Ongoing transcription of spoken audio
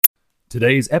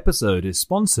Today's episode is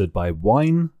sponsored by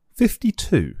Wine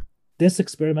 52. This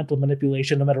experimental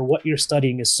manipulation, no matter what you're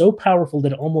studying, is so powerful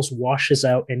that it almost washes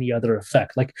out any other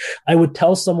effect. Like, I would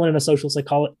tell someone in a social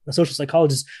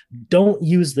psychologist, don't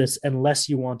use this unless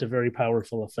you want a very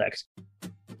powerful effect.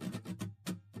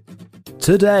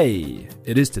 Today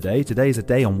is a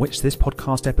day on which this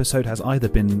podcast episode has either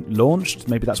been launched,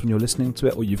 maybe that's when you're listening to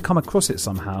it, or you've come across it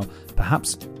somehow,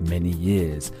 perhaps many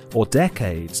years or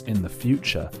decades in the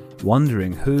future,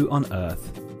 wondering who on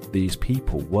earth these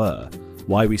people were,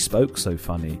 why we spoke so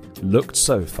funny, looked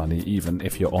so funny, even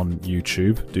if you're on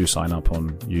YouTube. Do sign up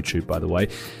on YouTube, by the way,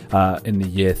 in the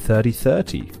year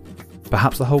 3030.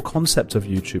 Perhaps the whole concept of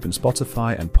YouTube and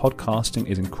Spotify and podcasting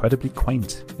is incredibly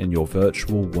quaint in your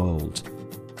virtual world.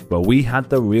 Well, we had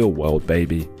the real world,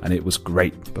 baby, and it was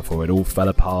great before it all fell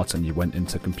apart and you went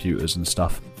into computers and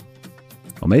stuff.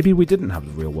 Or maybe we didn't have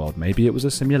the real world, maybe it was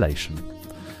a simulation.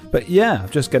 But yeah,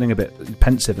 just getting a bit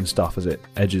pensive and stuff as it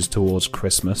edges towards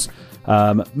Christmas.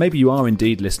 Maybe you are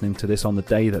indeed listening to this on the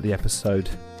day that the episode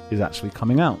is actually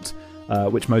coming out.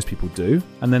 Which most people do,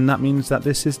 and then that means that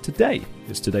this is today.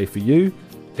 It's today for you.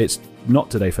 It's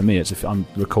not today for me. It's if I'm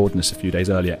recording this a few days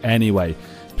earlier. Anyway,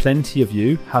 plenty of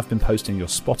you have been posting your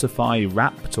Spotify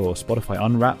Wrapped or Spotify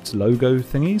Unwrapped logo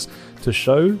thingies to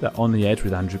show that On the Edge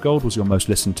with Andrew Gold was your most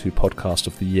listened to podcast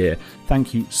of the year.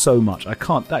 Thank you so much.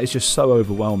 That is just so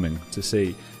overwhelming to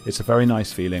see. It's a very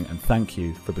nice feeling, and thank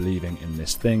you for believing in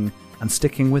this thing and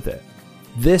sticking with it.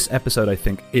 This episode, I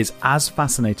think, is as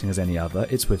fascinating as any other.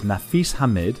 It's with Nafees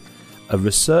Hamid, a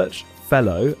research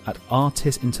fellow at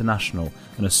Artis International,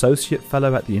 an associate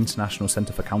fellow at the International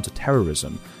Centre for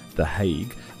Counter-Terrorism, The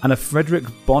Hague, and a Frederick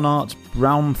Bonnart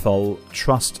Brownthal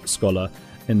Trust Scholar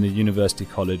in the University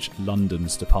College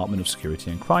London's Department of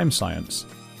Security and Crime Science.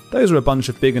 Those are a bunch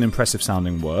of big and impressive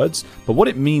sounding words, but what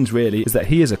it means really is that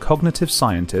he is a cognitive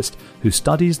scientist who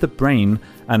studies the brain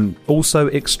and also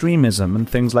extremism and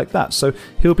things like that. So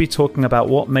he'll be talking about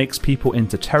what makes people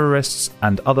into terrorists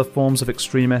and other forms of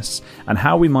extremists and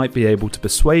how we might be able to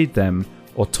persuade them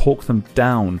or talk them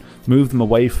down, move them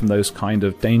away from those kind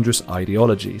of dangerous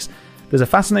ideologies. There's a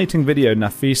fascinating video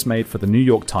Nafees made for the New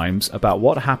York Times about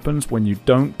what happens when you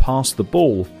don't pass the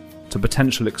ball to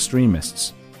potential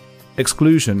extremists.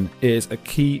 Exclusion is a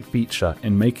key feature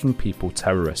in making people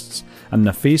terrorists, and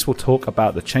Nafees will talk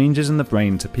about the changes in the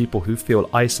brain to people who feel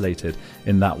isolated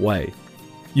in that way.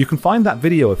 You can find that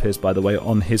video of his, by the way,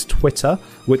 on his Twitter,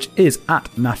 which is at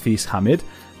Nafees Hamid.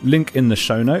 Link in the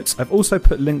show notes. I've also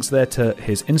put links there to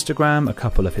his Instagram, a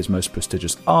couple of his most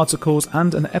prestigious articles,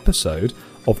 and an episode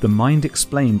of The Mind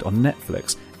Explained on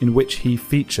Netflix, in which he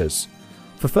features.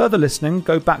 For further listening,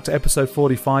 go back to episode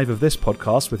 45 of this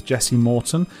podcast with Jesse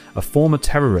Morton, a former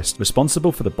terrorist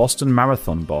responsible for the Boston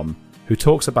Marathon bomb, who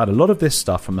talks about a lot of this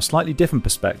stuff from a slightly different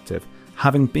perspective,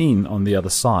 having been on the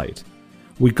other side.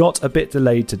 We got a bit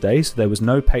delayed today, so there was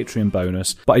no Patreon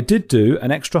bonus, but I did do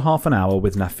an extra half an hour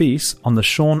with Nafees on the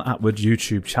Sean Atwood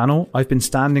YouTube channel. I've been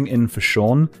standing in for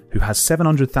Sean, who has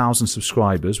 700,000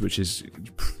 subscribers, which is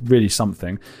really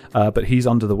something, but he's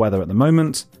under the weather at the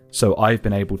moment. So I've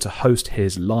been able to host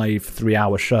his live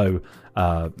 3-hour show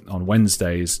on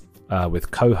Wednesdays with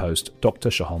co-host Dr.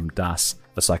 Shahom Das,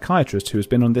 a psychiatrist who has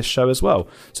been on this show as well.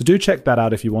 So do check that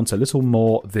out if you want a little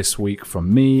more this week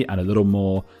from me and a little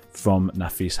more from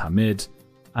Nafees Hamid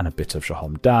and a bit of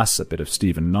Shahom Das, a bit of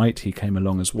Stephen Knight. He came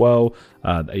along as well,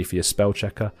 the atheist spell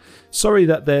checker. Sorry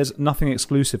that there's nothing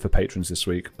exclusive for patrons this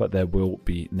week, but there will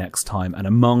be next time. And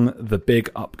among the big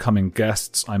upcoming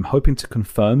guests, I'm hoping to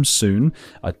confirm soon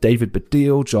are David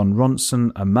Baddiel, John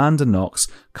Ronson, Amanda Knox,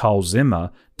 Carl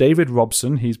Zimmer, David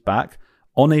Robson, he's back,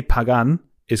 One Pagan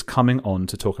is coming on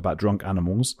to talk about drunk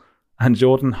animals, and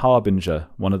Jordan Harbinger,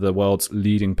 one of the world's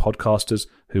leading podcasters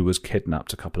who was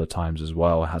kidnapped a couple of times as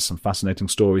well, has some fascinating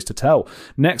stories to tell.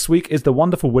 Next week is the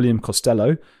wonderful William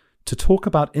Costello to talk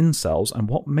about incels and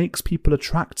what makes people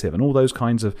attractive and all those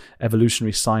kinds of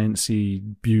evolutionary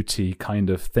sciencey beauty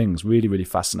kind of things. Really, really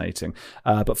fascinating.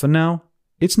 But for now,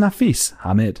 it's Nafees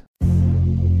Hamid.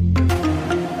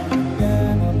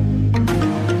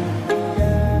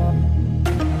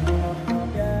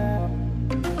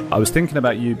 I was thinking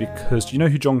about you because do you know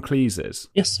who John Cleese is?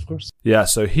 Yes, of course. Yeah,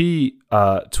 so he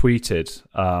tweeted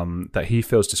that he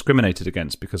feels discriminated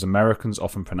against because Americans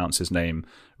often pronounce his name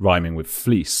rhyming with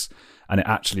fleece, and it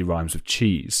actually rhymes with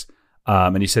cheese.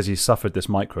 And he says he suffered this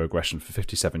microaggression for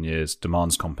 57 years,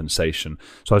 demands compensation.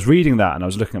 So I was reading that and I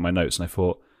was looking at my notes and I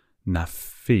thought,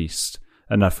 Nafees.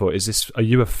 And I thought, are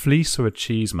you a fleece or a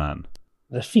cheese man?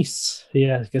 A feast.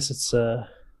 Yeah, I guess it's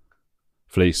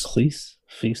fleece. Fleece.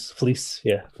 Fleece,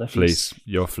 yeah. Fleece.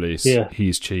 You're fleece. Yeah.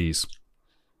 He's cheese.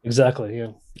 Exactly.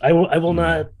 Yeah. I will Yeah.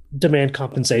 not demand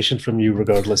compensation from you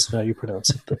regardless of how you pronounce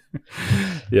it.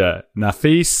 Yeah.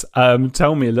 Nafis,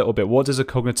 tell me a little bit. What does a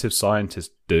cognitive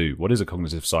scientist do? What is a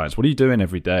cognitive science? What are you doing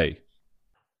every day?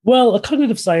 Well, a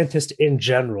cognitive scientist in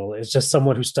general is just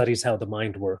someone who studies how the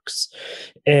mind works.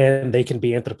 And they can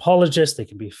be anthropologists, they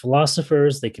can be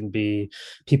philosophers, they can be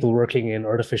people working in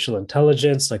artificial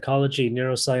intelligence, psychology,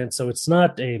 neuroscience. So it's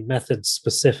not a method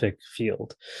specific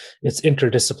field, it's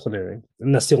interdisciplinary.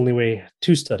 And that's the only way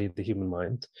to study the human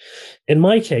mind. In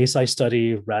my case, I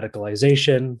study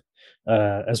radicalization,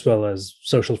 as well as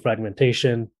social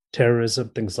fragmentation, terrorism,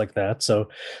 things like that. So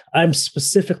I'm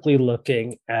specifically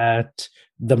looking at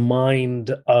the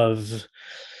mind of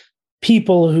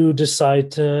people who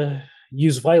decide to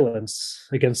use violence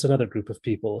against another group of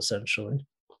people, essentially,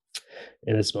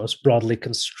 in its most broadly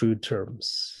construed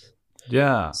terms.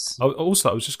 Yeah. Also,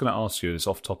 I was just going to ask you this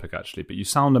off topic actually, but you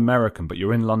sound American, but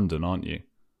you're in London, aren't you?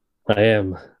 I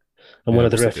am. I'm one Yeah.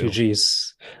 of the What's the deal?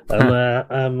 refugees.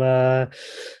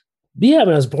 Yeah, I mean,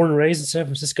 I was born and raised in San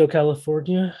Francisco,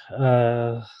 California.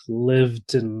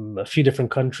 Lived in a few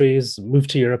different countries. Moved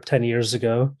to Europe 10 years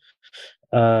ago.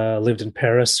 Lived in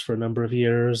Paris for a number of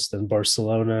years, then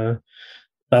Barcelona.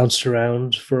 Bounced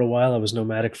around for a while. I was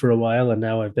nomadic for a while, and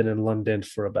now I've been in London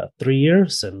for about 3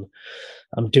 years. And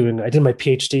I did my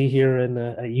PhD here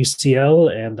at UCL,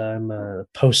 and I'm a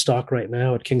postdoc right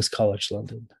now at King's College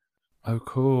London. Oh,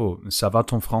 cool. Ça va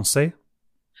ton français?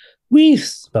 Oui,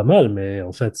 c'est pas mal, mais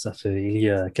en fait, ça fait il y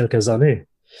a quelques années.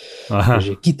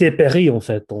 J'ai quitté Paris, en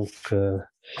fait, donc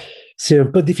c'est un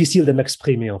peu difficile de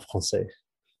m'exprimer en français.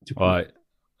 Du coup, Ouais,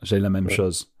 j'ai la même ouais.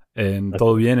 chose.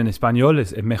 ¿Todo Okay. bien en español?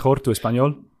 ¿Es mejor tu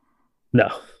español? No,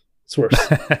 it's worse.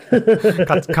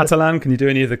 Catalan? Can you do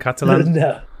any of the Catalan?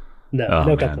 No, no, Oh no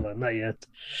man, Catalan, not yet.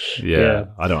 yeah.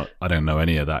 Yeah. I don't know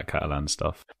any of that Catalan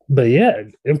stuff. But yeah,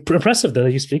 impressive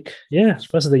that you speak. Yeah, it's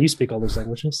impressive that you speak all those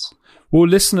languages. Well,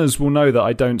 listeners will know that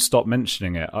I don't stop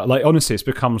mentioning it. Like, honestly, it's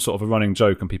become sort of a running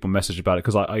joke and people message about it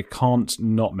because I can't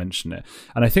not mention it.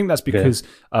 And I think that's because,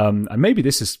 and maybe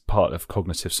this is part of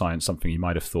cognitive science, something you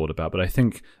might have thought about, but I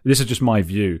think this is just my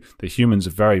view that humans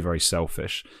are very, very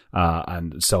selfish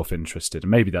and self-interested.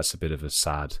 And maybe that's a bit of a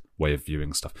sad way of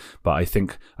viewing stuff. But I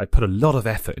think I put a lot of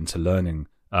effort into learning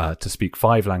to speak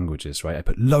 5 languages, right? I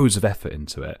put loads of effort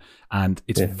into it. And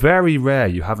it's very rare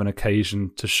you have an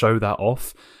occasion to show that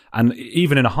off. And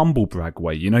even in a humble brag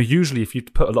way, usually if you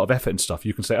put a lot of effort into stuff,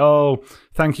 you can say, oh,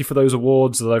 thank you for those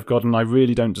awards that I've gotten. I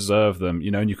really don't deserve them,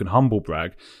 and you can humble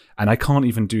brag. And I can't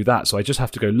even do that. So I just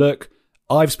have to go, look,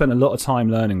 I've spent a lot of time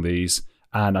learning these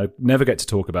and I never get to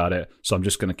talk about it. So I'm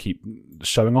just going to keep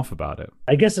showing off about it.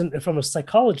 I guess from a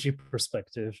psychology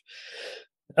perspective,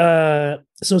 so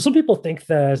some people think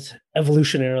that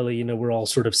evolutionarily, we're all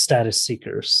sort of status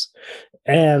seekers.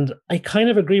 And I kind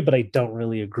of agree, but I don't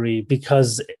really agree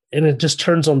and it just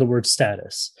turns on the word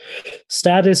status.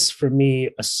 Status for me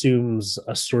assumes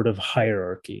a sort of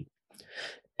hierarchy.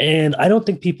 And I don't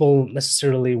think people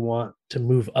necessarily want to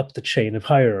move up the chain of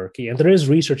hierarchy. And there is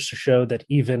research to show that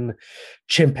even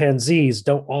chimpanzees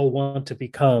don't all want to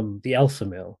become the alpha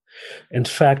male. In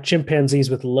fact, chimpanzees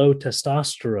with low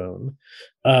testosterone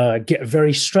get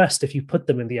very stressed if you put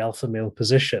them in the alpha male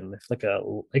position. If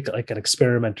like an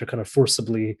experimenter kind of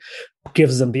forcibly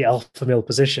gives them the alpha male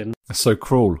position. It's so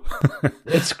cruel.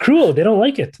 It's cruel. They don't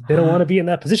like it. They don't want to be in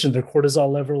that position. Their cortisol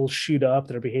levels shoot up.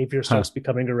 Their behavior starts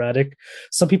becoming erratic.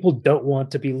 Some people don't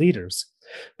want to be leaders.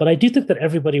 But I do think that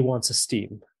everybody wants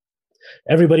esteem.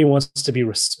 Everybody wants to be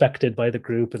respected by the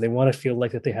group, and they want to feel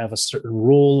like that they have a certain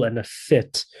role and a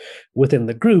fit within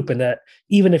the group, and that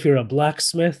even if you're a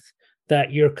blacksmith,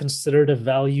 that you're considered a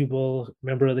valuable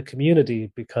member of the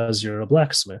community because you're a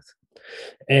blacksmith.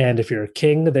 And if you're a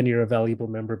king, then you're a valuable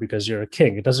member because you're a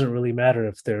king. It doesn't really matter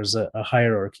if there's a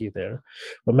hierarchy there.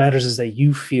 What matters is that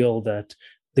you feel that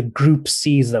the group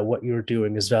sees that what you're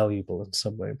doing is valuable in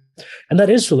some way. And that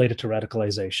is related to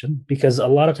radicalization, because a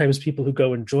lot of times people who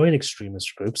go and join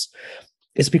extremist groups,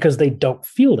 it's because they don't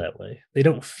feel that way. They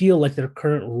don't feel like their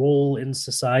current role in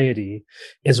society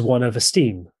is one of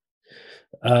esteem.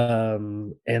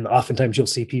 And oftentimes you'll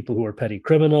see people who are petty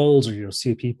criminals, or you'll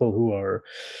see people who are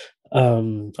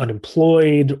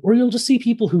unemployed, or you'll just see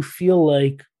people who feel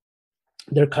like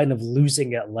they're kind of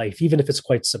losing at life, even if it's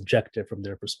quite subjective from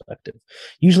their perspective.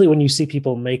 Usually when you see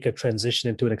people make a transition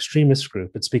into an extremist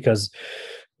group, it's because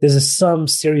there's some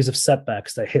series of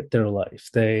setbacks that hit their life.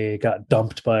 They got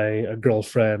dumped by a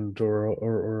girlfriend,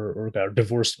 or got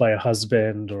divorced by a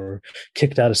husband, or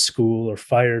kicked out of school, or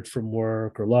fired from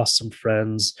work, or lost some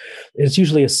friends. It's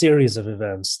usually a series of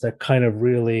events that kind of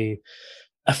really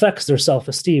affects their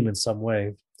self-esteem in some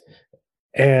way.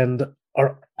 And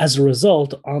are, as a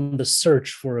result, on the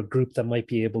search for a group that might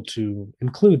be able to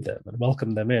include them and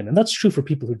welcome them in. And that's true for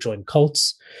people who join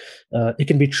cults. It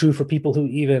can be true for people who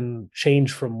even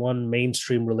change from one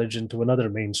mainstream religion to another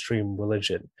mainstream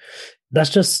religion. That's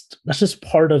just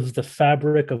part of the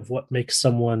fabric of what makes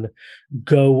someone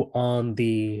go on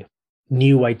the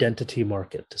new identity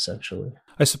market, essentially.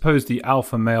 I suppose the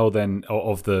alpha male then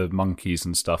of the monkeys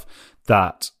and stuff,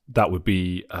 that would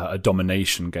be a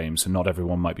domination game. So not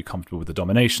everyone might be comfortable with the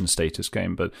domination status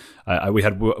game. But we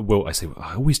had Will.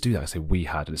 I always do that. I say we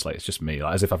had, and it's just me,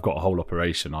 like, as if I've got a whole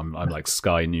operation. I'm like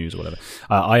Sky News or whatever.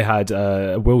 I had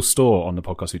Will Storr on the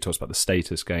podcast who talks about the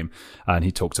status game, and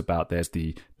he talked about there's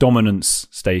the dominance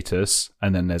status,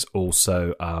 and then there's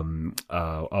also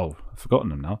I've forgotten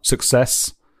them now.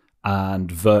 Success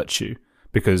and virtue.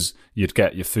 Because you'd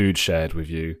get your food shared with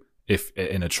you if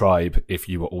in a tribe if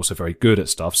you were also very good at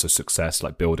stuff. So success,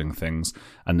 like building things,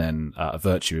 and then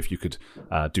virtue if you could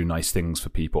do nice things for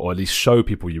people, or at least show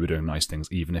people you were doing nice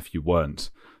things, even if you weren't.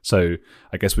 So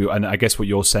I guess what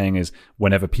you're saying is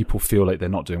whenever people feel like they're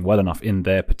not doing well enough in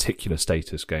their particular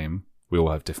status game, we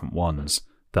all have different ones.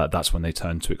 That's when they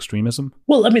turn to extremism.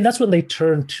 Well, I mean, that's when they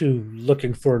turn to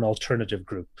looking for an alternative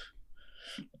group.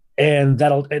 And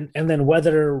then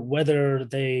whether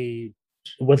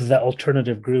that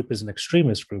alternative group is an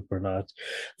extremist group or not,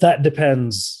 that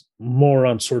depends more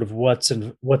on sort of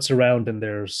what's around in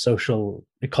their social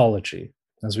ecology,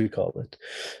 as we call it.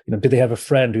 Did they have a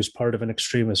friend who's part of an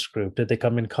extremist group? Did they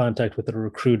come in contact with a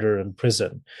recruiter in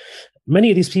prison?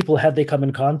 Many of these people, had they come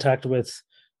in contact with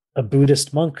a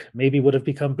Buddhist monk, maybe would have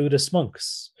become Buddhist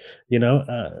monks.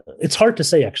 It's hard to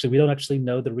say, actually. We don't actually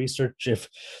know the research if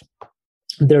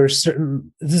there are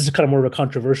certain, this is kind of more of a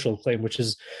controversial claim, which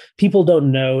is people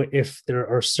don't know if there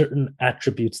are certain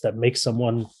attributes that make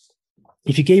someone,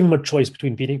 if you gave them a choice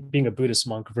between being a Buddhist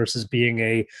monk versus being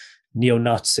a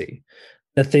neo-Nazi,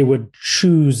 that they would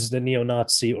choose the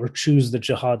neo-Nazi or choose the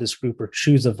jihadist group or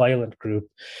choose a violent group,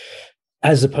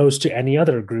 as opposed to any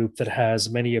other group that has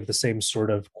many of the same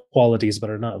sort of qualities but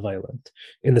are not violent,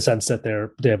 in the sense that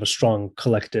they have a strong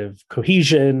collective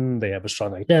cohesion, they have a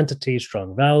strong identity,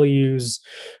 strong values,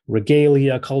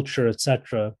 regalia, culture,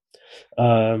 etc.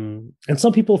 And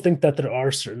some people think that there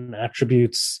are certain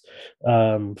attributes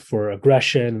for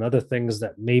aggression and other things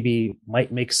that maybe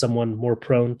might make someone more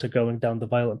prone to going down the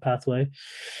violent pathway.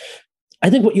 I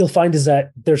think what you'll find is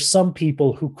that there's some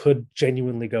people who could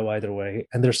genuinely go either way,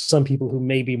 and there's some people who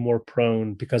may be more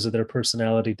prone because of their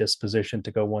personality disposition to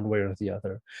go one way or the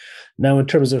other. Now, in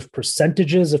terms of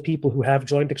percentages of people who have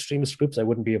joined extremist groups, I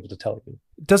wouldn't be able to tell you.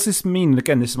 Does this mean,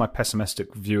 again, this is my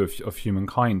pessimistic view of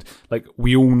humankind, like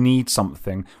we all need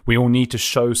something, we all need to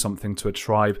show something to a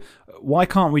tribe? Why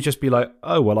can't we just be like,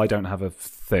 oh, well, I don't have a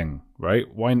thing,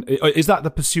 right? Why is that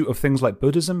the pursuit of things like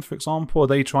Buddhism, for example? Are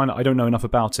they trying to, I don't know enough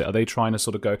about it, are they trying to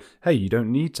sort of go, hey, you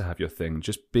don't need to have your thing,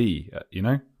 just be,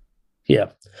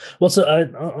 Yeah. Well, so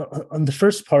on the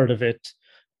first part of it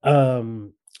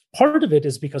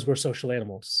is because we're social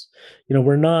animals.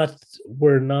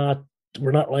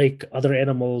 We're not like other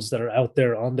animals that are out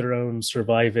there on their own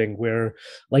surviving. We're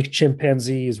like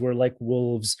chimpanzees, we're like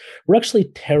wolves. We're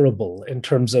actually terrible in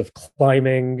terms of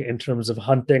climbing, in terms of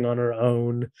hunting on our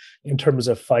own, in terms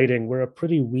of fighting. We're a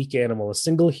pretty weak animal. A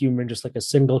single human, just like a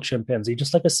single chimpanzee,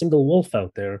 just like a single wolf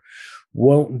out there,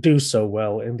 won't do so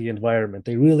well in the environment.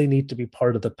 They really need to be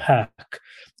part of the pack.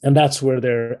 And that's where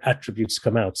their attributes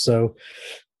come out. So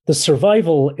the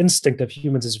survival instinct of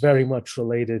humans is very much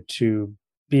related to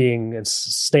being and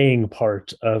staying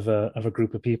part of a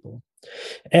group of people.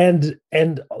 And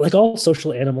like all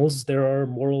social animals, there are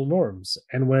moral norms.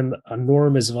 And when a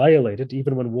norm is violated,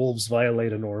 even when wolves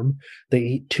violate a norm, they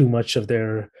eat too much of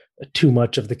the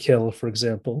kill, for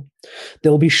example,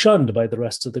 they'll be shunned by the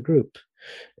rest of the group.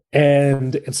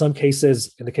 And in some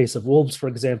cases, in the case of wolves, for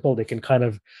example, they can kind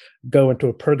of go into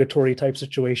a purgatory type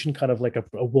situation, kind of like a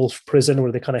wolf prison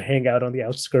where they kind of hang out on the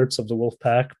outskirts of the wolf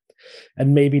pack.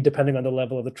 And maybe depending on the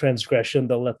level of the transgression,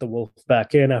 they'll let the wolf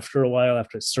back in after a while,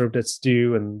 after it's served its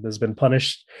due and has been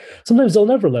punished. Sometimes they'll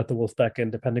never let the wolf back in,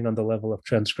 depending on the level of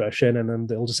transgression, and then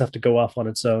they'll just have to go off on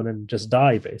its own and just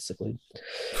die, basically.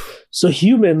 So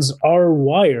humans are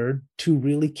wired to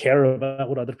really care about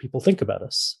what other people think about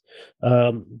us.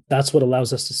 That's what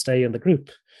allows us to stay in the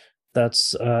group. But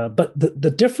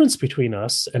the difference between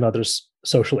us and other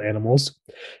social animals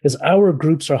is our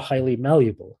groups are highly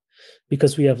malleable.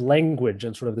 because we have language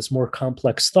and sort of this more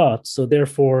complex thought. So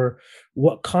therefore,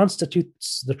 what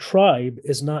constitutes the tribe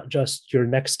is not just your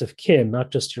next of kin, not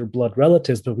just your blood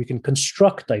relatives, but we can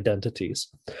construct identities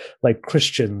like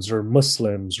Christians or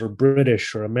Muslims or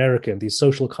British or American, these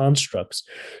social constructs,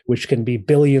 which can be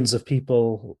billions of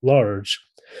people large.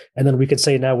 And then we can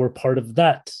say now we're part of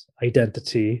that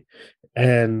identity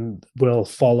and we'll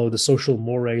follow the social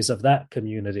mores of that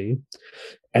community.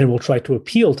 And we'll try to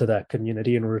appeal to that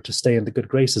community in order to stay in the good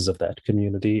graces of that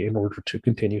community in order to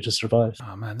continue to survive.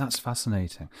 Oh man, that's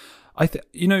fascinating.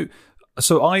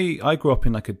 So I grew up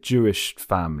in like a Jewish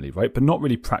family, right? But not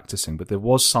really practicing, but there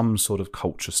was some sort of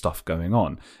culture stuff going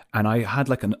on. And I had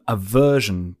like an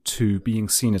aversion to being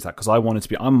seen as that because I wanted to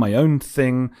be, I'm my own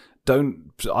thing.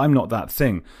 I'm not that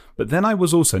thing. But then I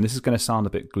was also, and this is going to sound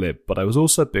a bit glib, but I was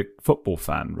also a big football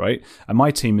fan, right? And my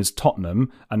team is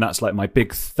Tottenham, and that's like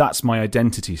that's my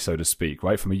identity, so to speak,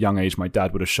 right? From a young age, my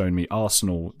dad would have shown me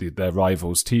Arsenal, their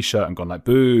rivals t-shirt, and gone like,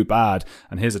 boo, bad,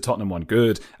 and here's a Tottenham one,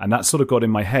 good. And that sort of got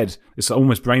in my head. It's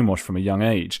almost brainwashed from a young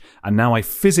age. And now I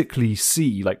physically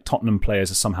see like Tottenham players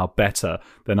are somehow better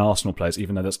than Arsenal players,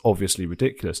 even though that's obviously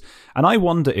ridiculous. And I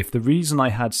wonder if the reason I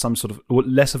had some sort of, or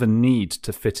less of a need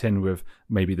to fit in with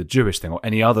maybe the Jewish thing or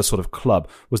any other sort of club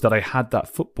was that I had that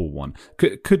football one.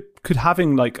 Could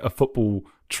having like a football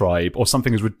tribe or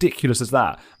something as ridiculous as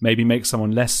that maybe make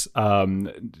someone less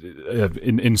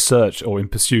in search or in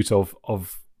pursuit of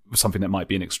something that might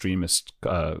be an extremist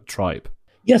tribe?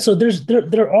 Yeah, so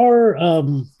there are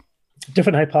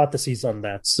different hypotheses on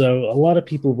that. So a lot of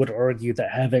people would argue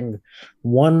that having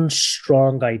one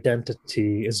strong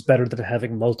identity is better than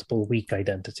having multiple weak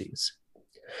identities.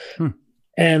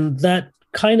 And that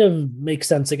kind of makes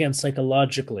sense, again,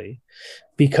 psychologically,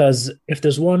 because if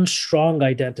there's one strong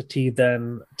identity,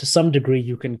 then to some degree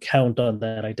you can count on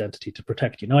that identity to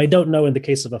protect you. Now, I don't know in the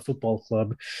case of a football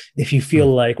club, if you feel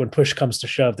like when push comes to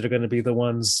shove, they're going to be the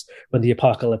ones when the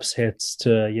apocalypse hits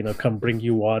to, come bring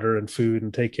you water and food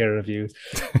and take care of you.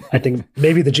 I think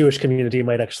maybe the Jewish community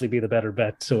might actually be the better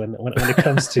bet. So when it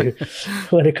comes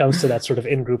to that sort of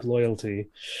in-group loyalty,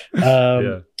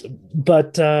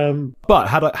 But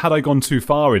had I gone too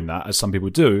far in that, as some people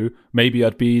do, maybe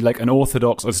I'd be like an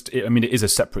Orthodox. I mean, it is a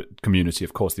separate community,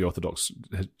 of course, the Orthodox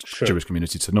Jewish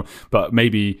community to know. But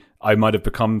maybe I might have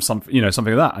become something like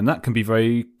that, and that can be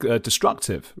very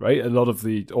destructive, right? A lot of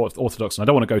the Orthodox, and I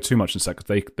don't want to go too much into that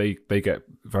because they get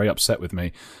very upset with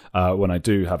me when I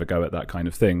do have a go at that kind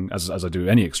of thing, as I do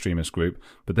any extremist group.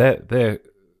 But they're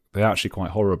actually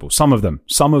quite horrible. Some of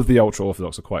the ultra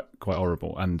Orthodox are quite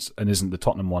horrible, and isn't the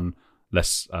Tottenham one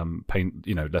less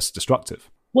less destructive?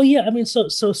 Well, yeah, I mean, so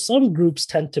some groups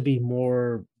tend to be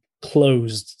more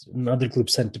closed, and other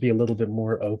groups tend to be a little bit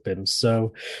more open.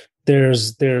 So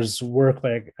there's work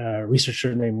by a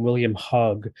researcher named William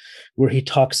Hogg, where he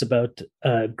talks about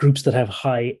groups that have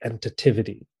high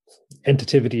entitivity.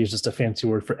 Entitivity is just a fancy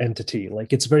word for entity.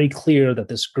 Like, it's very clear that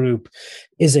this group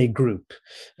is a group,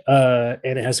 and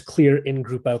it has clear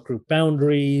in-group, out-group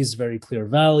boundaries, very clear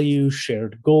values,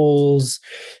 shared goals.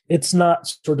 It's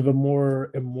not sort of a more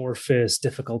amorphous,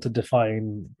 difficult to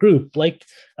define group. Like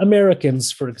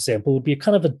Americans, for example, would be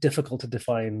kind of a difficult to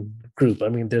define group. I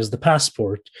mean, there's the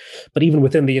passport, but even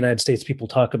within the United States, people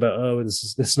talk about, oh,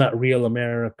 this is not real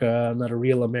America. I'm not a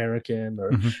real American.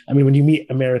 Or, I mean, when you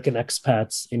meet American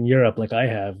expats in Europe, like I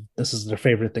have, this is their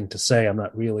favorite thing to say. I'm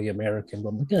not really American, but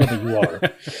I'm like, yeah, but you are.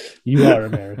 You are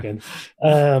American.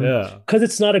 Because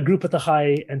it's not a group with a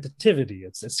high entitivity.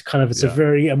 It's a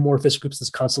very amorphous group that's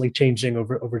constantly changing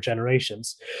over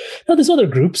generations. Now, there's other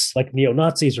groups like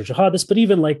neo-Nazis or jihadists, but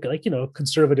even like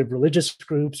conservative religious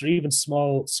groups or even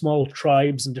small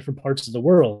tribes in different parts of the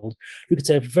world, you could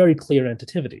say have very clear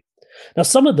entitivity. Now,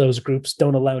 some of those groups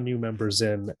don't allow new members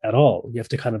in at all. You have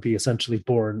to kind of be essentially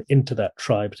born into that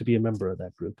tribe to be a member of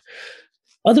that group.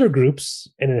 Other groups,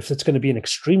 and if it's going to be an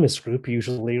extremist group,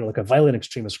 usually, or like a violent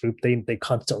extremist group, they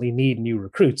constantly need new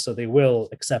recruits, so they will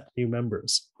accept new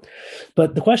members.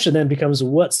 But the question then becomes,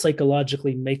 what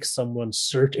psychologically makes someone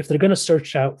search? If they're going to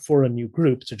search out for a new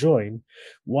group to join,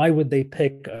 why would they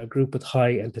pick a group with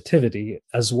high entitivity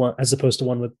as opposed to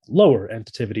one with lower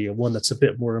entitivity, or one that's a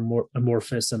bit more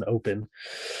amorphous and open?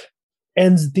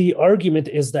 And the argument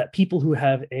is that people who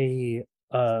have a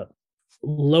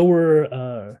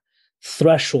lower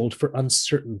threshold for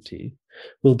uncertainty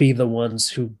will be the ones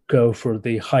who go for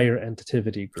the higher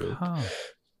entitivity group.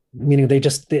 Meaning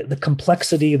the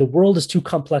complexity, the world is too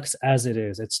complex as it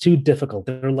is. It's too difficult.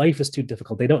 Their life is too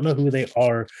difficult. They don't know who they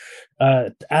are.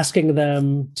 Asking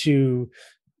them to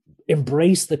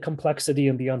embrace the complexity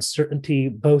and the uncertainty,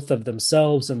 both of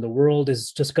themselves and the world,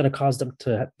 is just going to cause them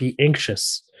to be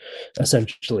anxious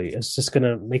essentially. It's just going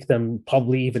to make them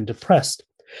probably even depressed.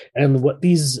 And what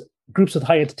these groups with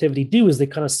high intensity do is they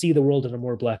kind of see the world in a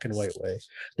more black and white way.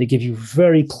 They give you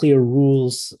very clear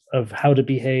rules of how to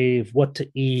behave, what to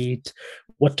eat,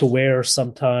 what to wear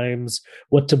sometimes,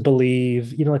 what to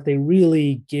believe. You know, like they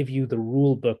really give you the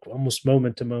rule book almost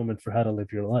moment to moment for how to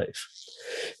live your life.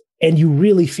 And you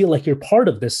really feel like you're part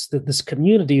of this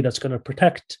community that's going to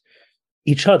protect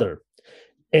each other.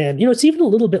 And, you know, it's even a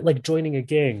little bit like joining a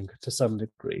gang to some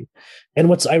degree. And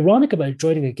what's ironic about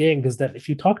joining a gang is that if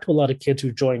you talk to a lot of kids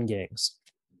who join gangs,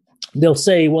 they'll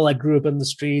say, well, I grew up in the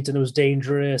streets and it was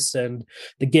dangerous and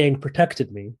the gang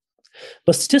protected me.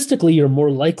 But statistically, you're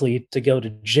more likely to go to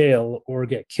jail or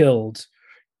get killed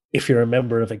if you're a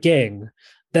member of a gang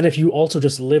than if you also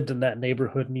just lived in that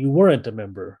neighborhood and you weren't a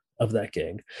member of that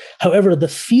gang. However, the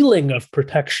feeling of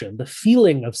protection, the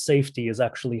feeling of safety is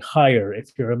actually higher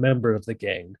if you're a member of the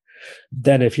gang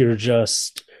than if you're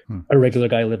just a regular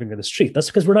guy living in the street. That's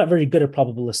because we're not very good at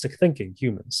probabilistic thinking,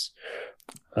 humans.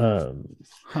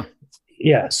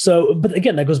 Yeah. So, but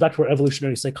again, that goes back to our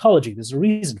evolutionary psychology. There's a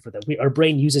reason for that. Our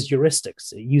brain uses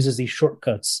heuristics. It uses these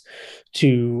shortcuts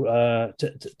to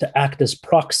act as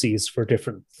proxies for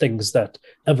different things that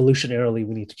evolutionarily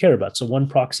we need to care about. So one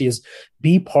proxy is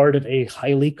be part of a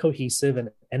highly cohesive and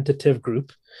entitative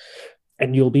group,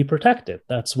 and you'll be protected.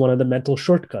 That's one of the mental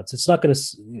shortcuts.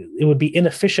 It would be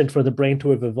inefficient for the brain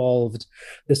to have evolved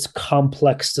this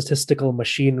complex statistical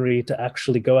machinery to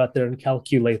actually go out there and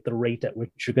calculate the rate at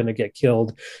which you're going to get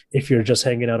killed if you're just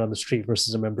hanging out on the street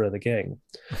versus a member of the gang.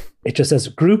 It just says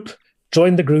group,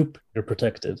 join the group, you're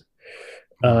protected.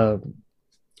 And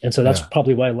so that's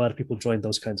probably why a lot of people join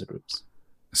those kinds of groups.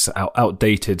 It's an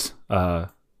outdated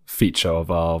feature of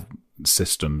our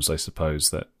systems, I suppose,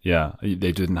 that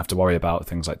they didn't have to worry about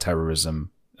things like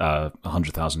terrorism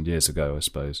 100,000 years ago, I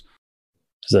suppose.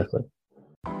 Exactly.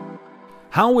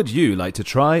 How would you like to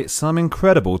try some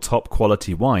incredible top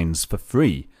quality wines for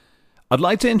free? I'd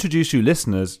like to introduce you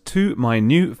listeners to my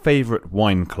new favourite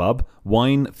wine club,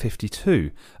 Wine 52,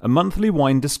 a monthly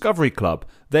wine discovery club.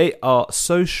 They are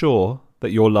so sure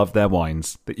that you'll love their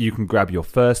wines that you can grab your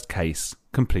first case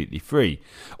completely free.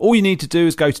 All you need to do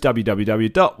is go to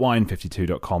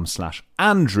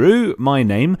www.wine52.com/Andrew, my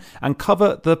name, and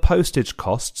cover the postage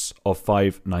costs of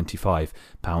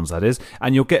 £5.95, that is,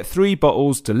 and you'll get 3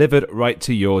 bottles delivered right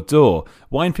to your door.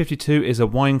 Wine 52 is a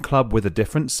wine club with a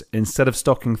difference. Instead of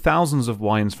stocking thousands of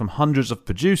wines from hundreds of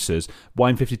producers,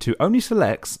 Wine 52 only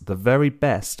selects the very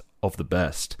best of the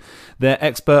best. Their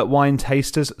expert wine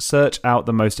tasters search out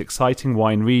the most exciting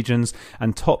wine regions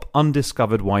and top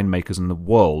undiscovered winemakers in the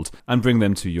world and bring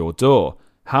them to your door.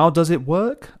 How does it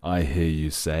work? I hear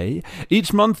you say.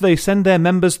 Each month they send their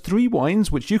members 3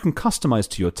 wines which you can customize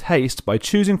to your taste by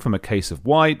choosing from a case of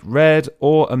white, red,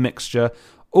 or a mixture.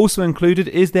 Also included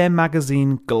is their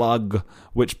magazine Glug,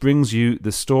 which brings you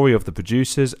the story of the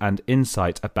producers and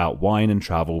insight about wine and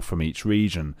travel from each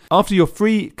region. After your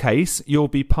free case, you'll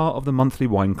be part of the monthly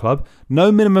wine club.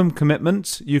 No minimum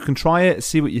commitment. You can try it,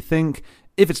 see what you think.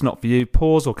 If it's not for you,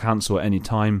 pause or cancel at any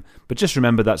time. But just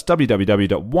remember, that's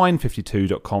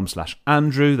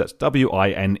www.wine52.com/Andrew. That's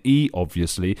WINE,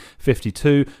 obviously,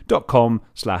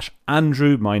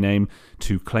 52.com/Andrew, my name,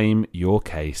 to claim your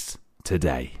case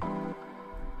today.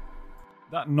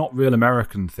 That not real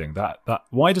American thing, that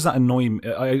why does that annoy me?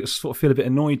 I sort of feel a bit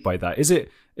annoyed by that. Is it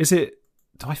do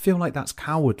I feel like that's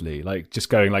cowardly? Like just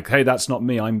going like, hey, that's not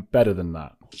me, I'm better than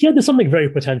that. Yeah, there's something very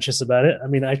pretentious about it. I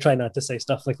mean, I try not to say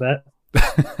stuff like that.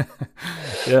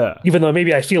 Yeah. Even though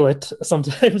maybe I feel it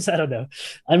sometimes, I don't know.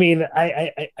 I mean,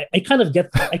 I kind of get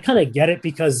it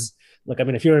because look, I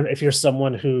mean, if you're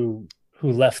someone who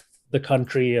left the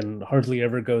country and hardly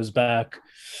ever goes back,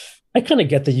 I kind of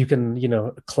get that you can,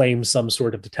 claim some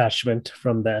sort of detachment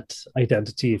from that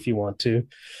identity if you want to.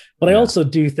 But I also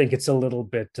do think it's a little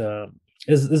bit,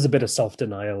 there's a bit of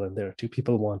self-denial in there too.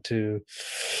 People want to,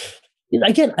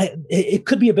 again, it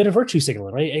could be a bit of virtue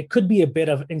signaling, right? It could be a bit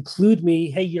of include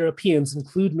me, hey, Europeans,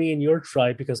 include me in your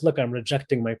tribe because look, I'm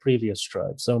rejecting my previous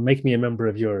tribe. So make me a member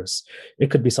of yours.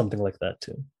 It could be something like that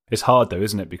too. It's hard though,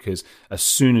 isn't it? Because as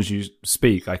soon as you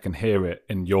speak, I can hear it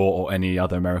in your or any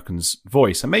other American's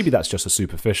voice. And maybe that's just a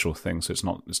superficial thing. So it's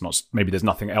not, maybe there's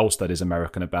nothing else that is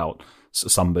American about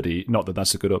somebody. Not that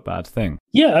that's a good or bad thing.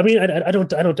 Yeah. I mean, I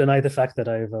don't deny the fact that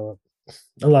I have a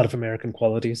lot of American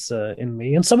qualities in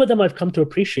me. And some of them I've come to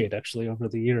appreciate actually over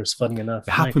the years, funny enough.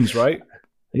 It happens, right?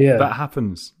 Yeah, that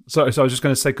happens. So I was just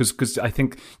going to say, because I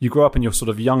think you grow up and you're sort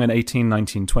of young and 18,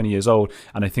 19, 20 years old,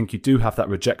 and I think you do have that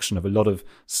rejection of a lot of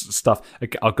stuff.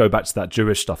 I'll go back to that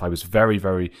Jewish stuff. I was very,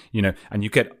 very, and you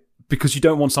get because you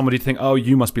don't want somebody to think, oh,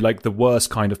 you must be like the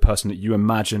worst kind of person that you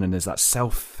imagine, and there's that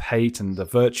self-hate and the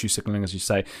virtue signaling, as you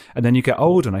say. And then you get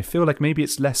older, and I feel like maybe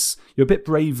it's less, you're a bit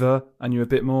braver, and you're a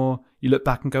bit more, you look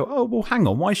back and go, oh, well, hang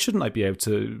on, why shouldn't I be able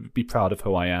to be proud of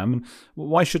who I am? And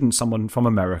why shouldn't someone from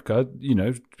America,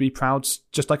 be proud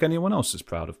just like anyone else is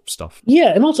proud of stuff?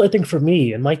 Yeah, and also I think for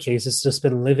me, in my case, it's just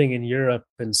been living in Europe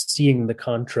and seeing the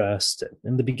contrast.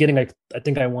 In the beginning, I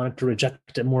think I wanted to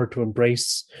reject it more, to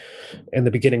embrace, in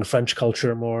the beginning, French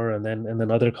culture more, and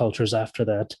then other cultures after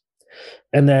that.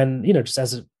 And then, just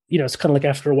as it's kind of like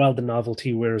after a while, the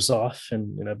novelty wears off.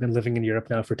 And I've been living in Europe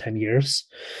now for 10 years.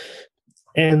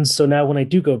 And so now when I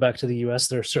do go back to the US,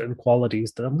 there are certain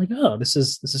qualities that I'm like, oh, this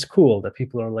is cool that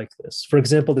people are like this. For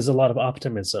example, there's a lot of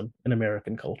optimism in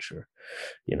American culture.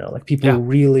 Like people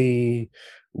really,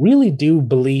 really do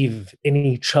believe in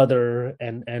each other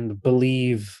and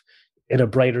believe in a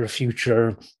brighter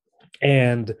future.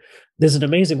 And there's an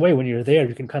amazing way when you're there,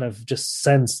 you can kind of just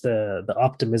sense the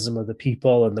optimism of the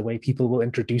people and the way people will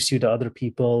introduce you to other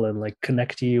people and like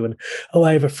connect you. And, oh,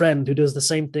 I have a friend who does the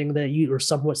same thing that you, or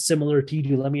somewhat similar to you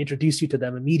do. Let me introduce you to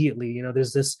them immediately.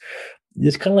 There's this,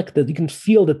 it's kind of like that you can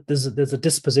feel that there's a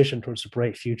disposition towards a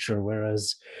bright future.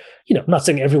 Whereas, I'm not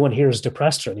saying everyone here is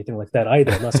depressed or anything like that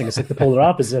either. I'm not saying it's like the polar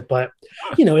opposite, but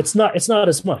it's not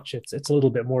as much. It's a little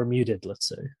bit more muted, let's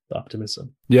say, the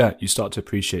optimism. Yeah, you start to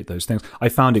appreciate those things. I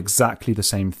found exactly the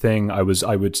same thing. I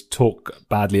would talk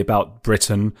badly about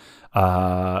Britain.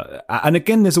 And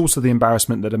again, there's also the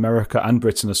embarrassment that America and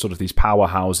Britain are sort of these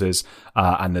powerhouses,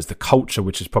 and there's the culture,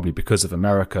 which is probably because of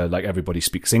America. Like everybody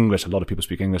speaks English, a lot of people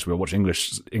speak English. We watch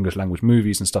English language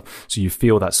movies and stuff, so you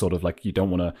feel that sort of like you don't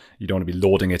want to be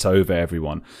lording it over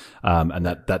everyone, and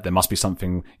that there must be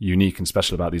something unique and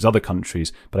special about these other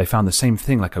countries. But I found the same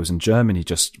thing. Like I was in Germany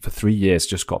just for 3 years,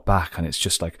 just got back, and it's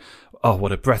just like, oh,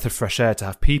 what a breath of fresh air to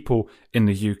have people in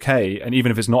the UK, and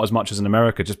even if it's not as much as in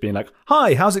America, just being like,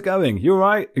 hi, how's it going? You all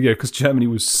right? Because Germany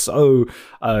was so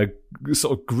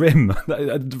sort of grim,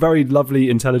 very lovely,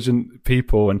 intelligent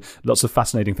people, and lots of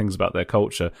fascinating things about their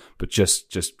culture, but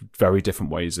just very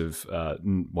different ways of,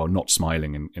 not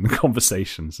smiling in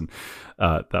conversations, and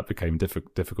that became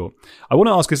difficult. I want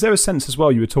to ask, is there a sense as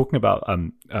well, you were talking about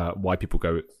why people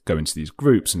go into these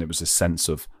groups, and it was a sense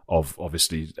of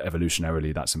obviously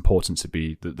evolutionarily that's important to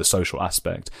be the social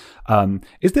aspect.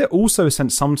 Is there also a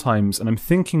sense sometimes, and I'm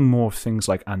thinking more of things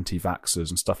like anti-vaxxers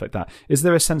and stuff like that, is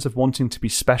there a sense of wanting to be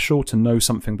special, to know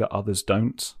something that others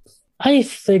don't? I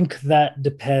think that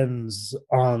depends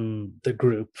on the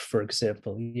group, for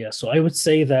example. Yeah, so I would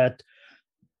say that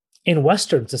in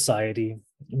Western society,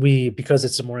 because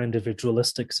it's a more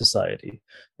individualistic society,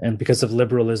 and because of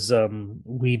liberalism,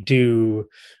 we do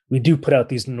put out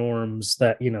these norms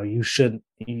that you shouldn't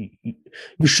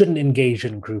engage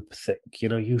in groupthink.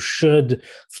 You should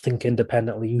think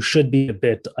independently. You should be a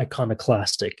bit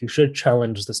iconoclastic. You should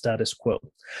challenge the status quo.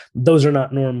 Those are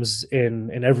not norms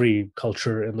in every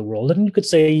culture in the world, and you could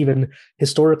say even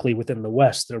historically within the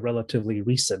West, they're relatively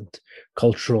recent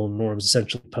cultural norms,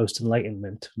 essentially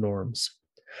post-Enlightenment norms.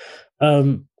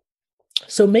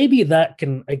 So maybe that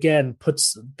can, again,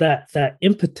 puts that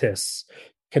impetus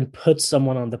can put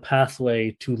someone on the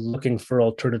pathway to looking for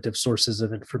alternative sources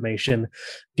of information,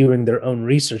 doing their own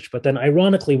research. But then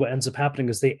ironically, what ends up happening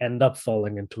is they end up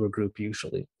falling into a group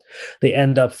usually. They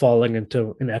end up falling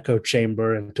into an echo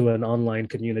chamber, into an online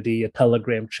community, a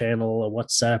Telegram channel, a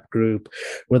WhatsApp group,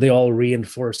 where they all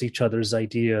reinforce each other's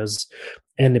ideas.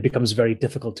 And it becomes very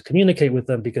difficult to communicate with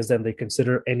them, because then they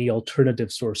consider any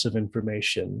alternative source of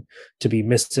information to be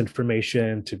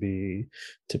misinformation, to be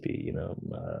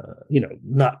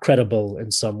not credible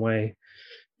in some way.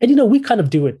 And, we kind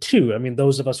of do it too. I mean,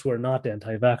 those of us who are not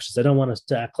anti-vaxxers, I don't want us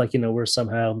to act like, we're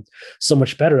somehow so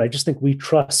much better. I just think we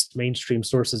trust mainstream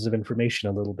sources of information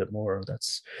a little bit more.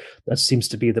 That seems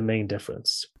to be the main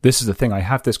difference. This is the thing. I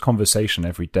have this conversation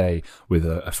every day with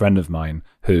a friend of mine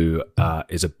who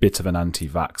is a bit of an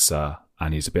anti-vaxxer,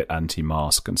 and he's a bit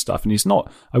anti-mask and stuff. And he's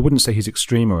not, I wouldn't say he's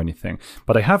extreme or anything,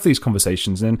 but I have these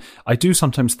conversations, and I do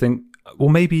sometimes think, well,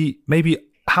 maybe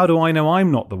how do I know I'm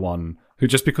not the one who,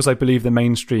 just because I believe the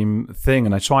mainstream thing,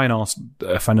 and I try and ask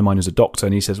a friend of mine who's a doctor,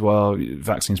 and he says, well,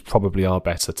 vaccines probably are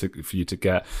better for you to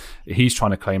get. He's trying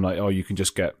to claim like, oh, you can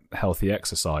just get healthy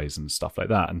exercise and stuff like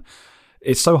that. And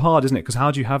it's so hard, isn't it? Because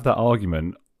how do you have that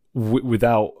argument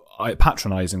without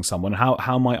patronizing someone?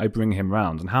 How might I bring him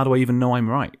round? And how do I even know I'm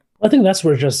right? I think that's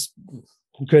where just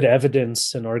good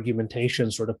evidence and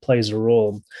argumentation sort of plays a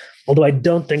role. Although I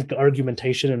don't think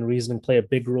argumentation and reasoning play a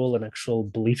big role in actual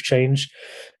belief change,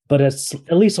 but it's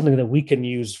at least something that we can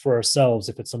use for ourselves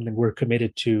if it's something we're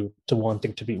committed to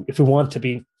wanting to be. If we want to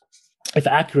be if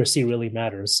accuracy really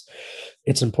matters,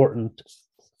 it's important.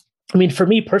 I mean, for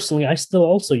me personally, I still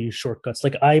also use shortcuts.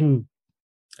 Like, I'm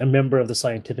a member of the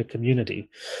scientific community.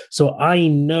 So I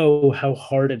know how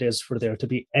hard it is for there to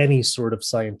be any sort of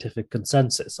scientific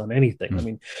consensus on anything. I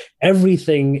mean,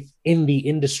 everything in the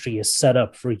industry is set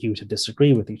up for you to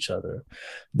disagree with each other.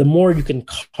 The more you can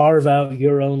carve out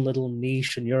your own little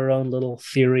niche and your own little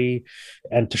theory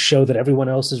and to show that everyone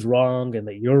else is wrong and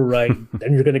that you're right,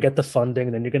 then you're going to get the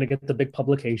funding, then you're going to get the big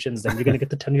publications, then you're going to get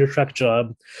the tenure track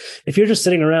job. If you're just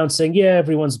sitting around saying, yeah,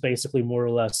 everyone's basically more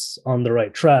or less on the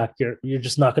right track, you're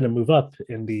just not going to move up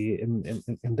in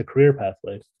the career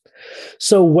pathway.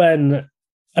 So when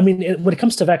it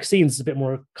comes to vaccines, it's a bit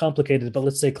more complicated, but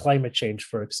let's say climate change,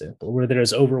 for example, where there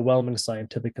is overwhelming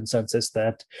scientific consensus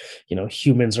that,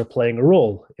 humans are playing a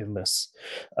role in this.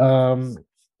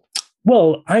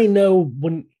 Well, I know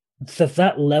when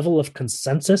that level of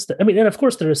consensus, and of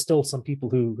course, there is still some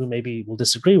people who maybe will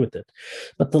disagree with it,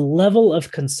 but the level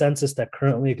of consensus that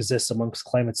currently exists amongst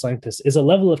climate scientists is a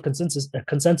level of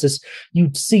consensus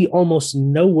you'd see almost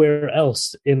nowhere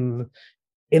else in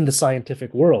the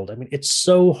scientific world. It's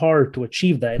so hard to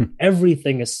achieve that, and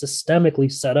everything is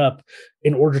systemically set up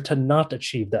in order to not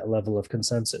achieve that level of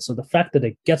consensus. So the fact that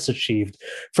it gets achieved,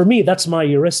 for me, that's my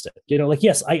heuristic.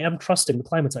 Yes, I am trusting the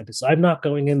climate scientists. I'm not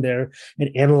going in there and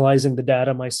analyzing the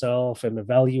data myself and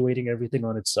evaluating everything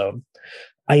on its own.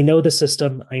 I know the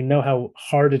system. I know how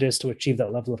hard it is to achieve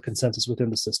that level of consensus within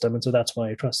the system, and so that's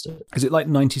why I trust it. Is it like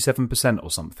 97% or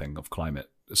something of climate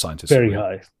scientists? Very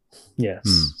high. Yes,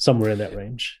 somewhere in that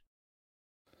range.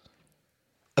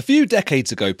 A few decades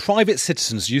ago, private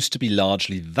citizens used to be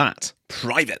largely that,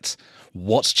 private.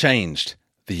 What's changed?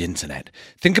 The internet.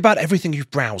 Think about everything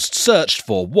you've browsed, searched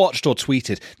for, watched or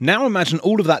tweeted. Now imagine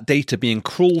all of that data being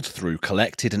crawled through,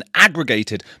 collected and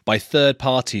aggregated by third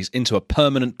parties into a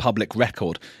permanent public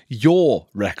record. Your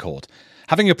record.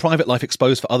 Having your private life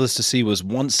exposed for others to see was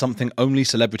once something only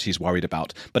celebrities worried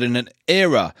about, but in an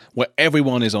era where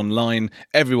everyone is online,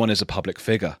 everyone is a public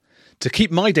figure. To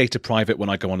keep my data private when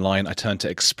I go online, I turn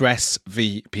to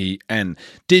ExpressVPN.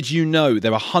 Did you know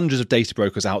there are hundreds of data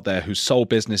brokers out there whose sole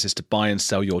business is to buy and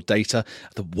sell your data?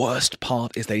 The worst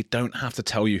part is they don't have to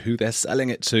tell you who they're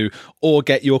selling it to or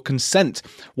get your consent.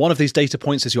 One of these data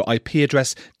points is your IP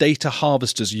address. Data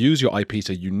harvesters use your IP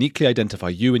to uniquely identify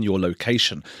you and your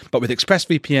location. But with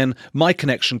ExpressVPN, my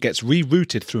connection gets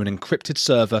rerouted through an encrypted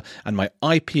server and my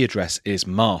IP address is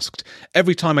masked.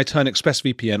 Every time I turn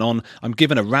ExpressVPN on, I'm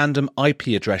given a random IP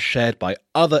address shared by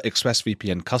other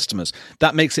ExpressVPN customers.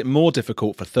 That makes it more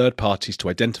difficult for third parties to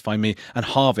identify me and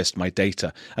harvest my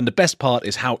data. And the best part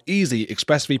is how easy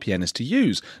ExpressVPN is to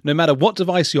use. No matter what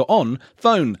device you're on,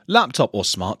 phone, laptop or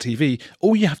smart TV,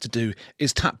 all you have to do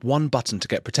is tap one button to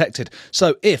get protected.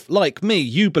 So if, like me,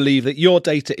 you believe that your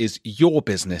data is your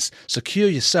business, secure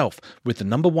yourself with the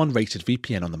 #1 rated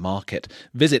VPN on the market.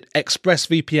 Visit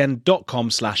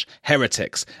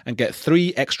expressvpn.com/heretics and get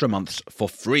 3 extra months for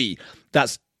free.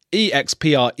 That's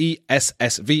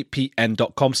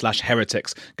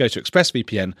expressvpn.com/heretics. Go to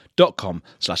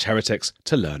expressvpn.com/heretics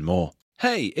to learn more.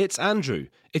 Hey, it's Andrew.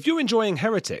 If you're enjoying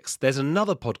Heretics, there's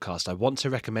another podcast I want to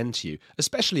recommend to you,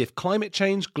 especially if climate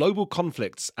change, global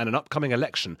conflicts, and an upcoming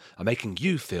election are making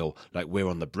you feel like we're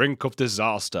on the brink of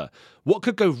disaster. What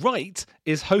Could Go Right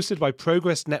is hosted by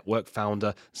Progress Network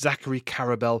founder Zachary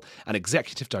Karabell and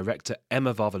executive director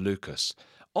Emma Varvaloucas.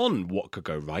 On What Could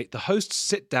Go Right, the hosts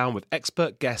sit down with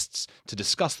expert guests to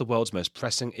discuss the world's most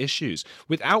pressing issues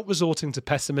without resorting to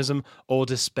pessimism or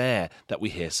despair that we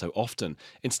hear so often.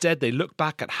 Instead, they look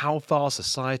back at how far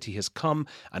society has come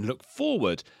and look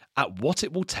forward at what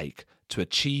it will take to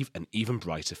achieve an even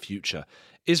brighter future.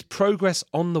 Is progress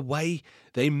on the way?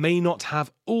 They may not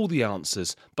have all the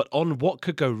answers, but on What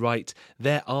Could Go Right,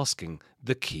 they're asking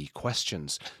the key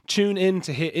questions. Tune in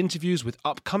to hear interviews with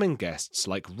upcoming guests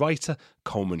like writer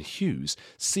Coleman Hughes,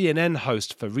 CNN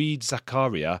host Fareed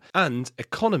Zakaria, and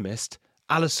economist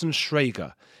Alison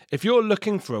Schrager. If you're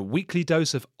looking for a weekly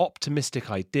dose of optimistic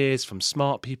ideas from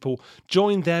smart people,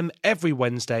 join them every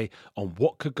Wednesday on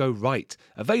What Could Go Right,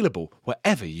 available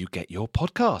wherever you get your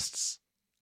podcasts.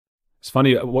 It's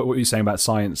funny what you're saying about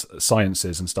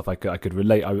sciences and stuff. I could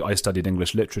relate. I studied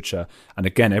English literature, and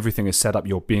again, everything is set up.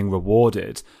 You're being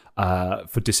rewarded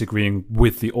for disagreeing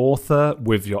with the author,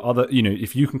 with your other,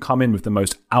 if you can come in with the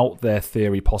most out there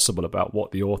theory possible about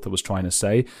what the author was trying to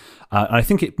say. I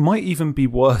think it might even be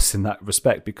worse in that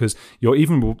respect, because you're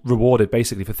even rewarded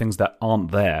basically for things that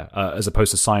aren't there, as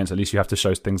opposed to science. At least you have to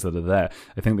show things that are there.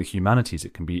 I think the humanities,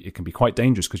 it can be quite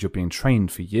dangerous, because you're being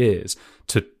trained for years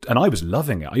and I was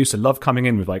loving it. I used to love coming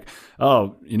in with like,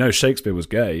 oh, Shakespeare was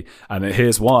gay and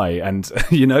here's why. And,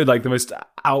 like the most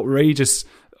outrageous,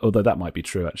 although that might be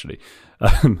true actually,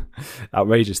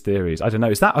 outrageous theories. I don't know.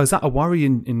 Is that a worry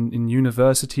in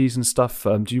universities and stuff?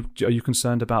 Are you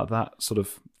concerned about that sort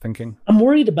of thinking? I'm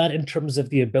worried about it in terms of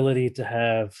the ability to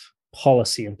have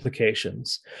policy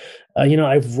implications.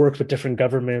 I've worked with different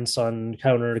governments on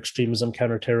counter-extremism,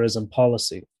 counterterrorism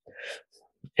policy.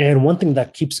 And one thing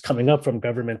that keeps coming up from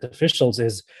government officials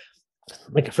is,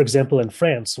 like, for example, in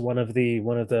France, one of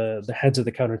the heads of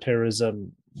the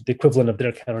counterterrorism, the equivalent of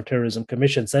their counterterrorism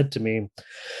commission, said to me,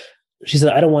 she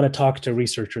said, I don't want to talk to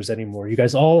researchers anymore. You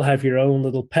guys all have your own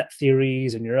little pet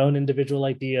theories and your own individual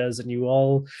ideas, and you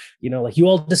all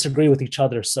disagree with each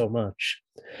other so much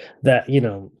that,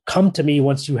 come to me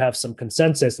once you have some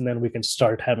consensus, and then we can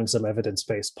start having some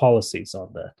evidence-based policies on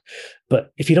that.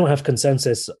 But if you don't have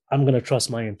consensus, I'm going to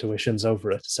trust my intuitions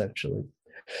over it, essentially.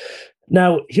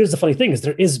 Now, here's the funny thing is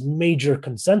there is major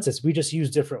consensus. We just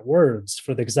use different words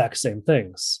for the exact same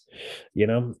things,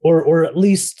 or at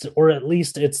least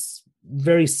it's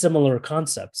very similar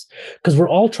concepts, because we're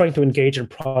all trying to engage in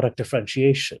product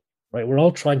differentiation, right? We're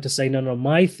all trying to say, no,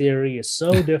 my theory is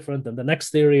so different than the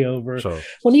next theory over. Sure.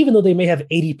 Well, even though they may have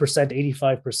 80%,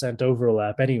 85%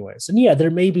 overlap anyways. And yeah, there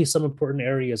may be some important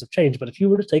areas of change, but if you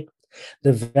were to take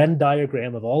the Venn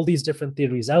diagram of all these different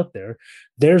theories out there,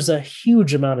 there's a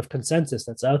huge amount of consensus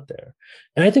that's out there.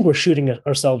 And I think we're shooting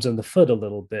ourselves in the foot a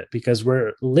little bit, because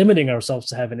we're limiting ourselves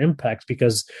to have an impact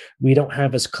because we don't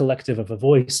have as collective of a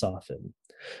voice often.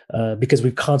 Because we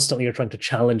constantly are trying to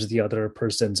challenge the other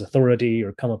person's authority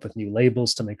or come up with new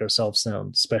labels to make ourselves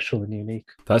sound special and unique.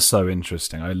 That's so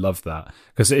interesting. I love that,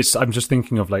 because I'm just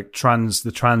thinking of like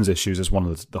the trans issues as one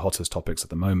of the hottest topics at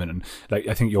the moment, and like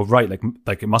I think you're right.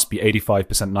 Like it must be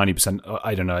 85%, 90%.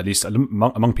 I don't know. At least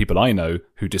among people I know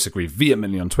who disagree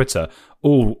vehemently on Twitter,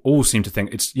 all seem to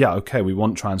think it's okay. We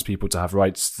want trans people to have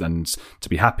rights and to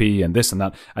be happy and this and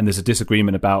that, and there's a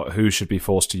disagreement about who should be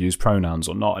forced to use pronouns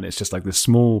or not, and it's just like this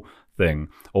small thing.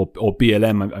 Or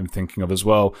BLM I'm thinking of as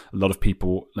well. A lot of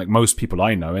people, like most people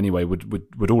I know anyway,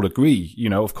 would all agree,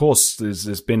 of course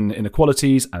there's been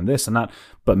inequalities and this and that,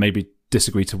 but maybe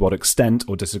disagree to what extent,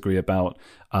 or disagree about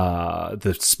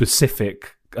the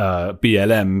specific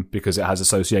BLM because it has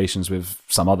associations with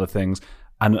some other things,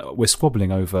 and we're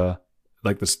squabbling over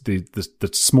like the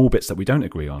small bits that we don't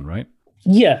agree on, right?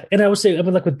 Yeah, and I would say,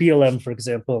 like with BLM, for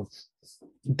example,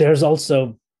 there's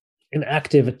also an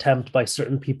active attempt by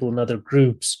certain people in other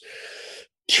groups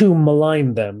to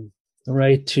malign them,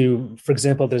 right? For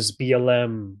example, there's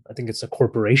BLM, I think it's a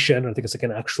corporation, I think it's like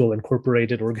an actual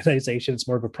incorporated organization. It's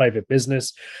more of a private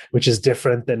business, which is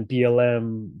different than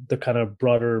BLM, the kind of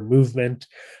broader movement.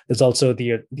 There's also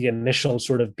the initial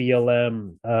sort of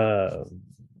BLM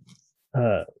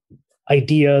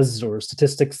ideas or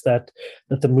statistics that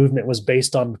the movement was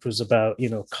based on, which was about,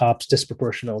 cops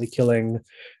disproportionately killing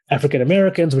African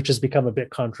Americans, which has become a bit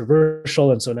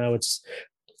controversial. And so now it's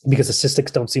because the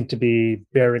statistics don't seem to be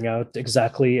bearing out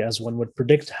exactly as one would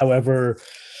predict. However,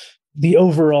 the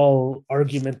overall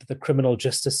argument that the criminal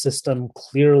justice system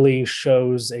clearly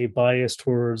shows a bias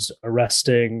towards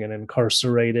arresting and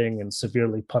incarcerating and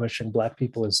severely punishing Black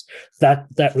people is that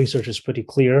research is pretty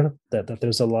clear that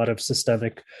there's a lot of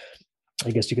systemic, I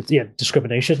guess you could,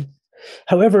 discrimination.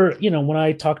 However, when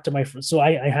I talk to my friends, so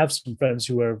I have some friends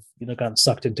who have, gotten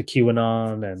sucked into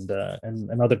QAnon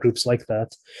and other groups like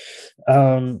that.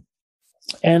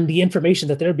 And the information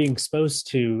that they're being exposed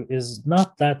to is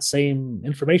not that same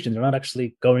information. They're not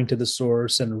actually going to the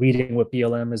source and reading what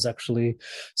BLM is actually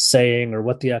saying or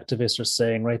what the activists are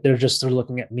saying, right? They're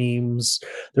looking at memes.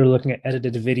 They're looking at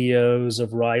edited videos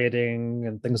of rioting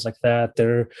and things like that.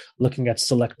 They're looking at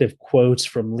selective quotes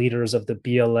from leaders of the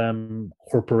BLM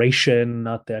corporation,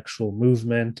 not the actual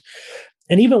movement.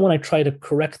 And even when I try to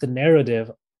correct the narrative,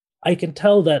 I can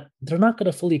tell that they're not going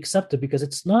to fully accept it because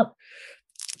it's not.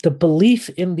 The belief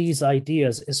in these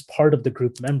ideas is part of the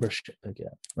group membership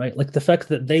again, right? Like the fact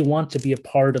that they want to be a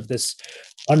part of this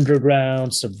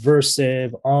underground,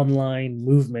 subversive, online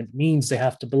movement means they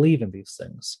have to believe in these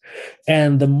things.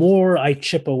 And the more I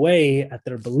chip away at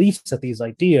their beliefs, at these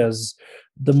ideas,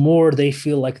 the more they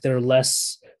feel like they're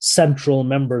less central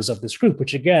members of this group,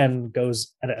 which again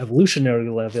goes at an evolutionary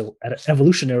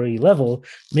level,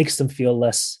 makes them feel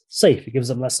less safe. It gives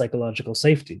them less psychological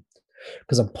safety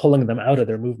because I'm pulling them out of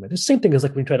their movement. It's the same thing as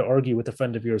like when you try to argue with a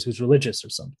friend of yours who's religious or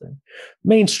something.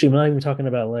 Mainstream, I'm not even talking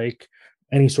about like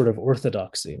any sort of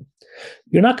orthodoxy.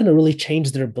 You're not going to really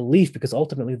change their belief because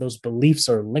ultimately those beliefs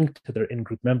are linked to their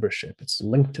in-group membership. It's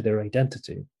linked to their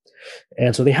identity.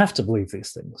 And so they have to believe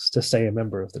these things to stay a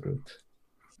member of the group.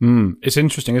 It's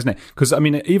interesting, isn't it? Because I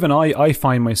mean, even I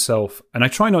find myself, and I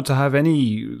try not to have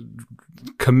any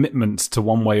commitments to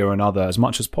one way or another as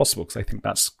much as possible, because I think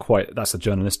that's a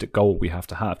journalistic goal we have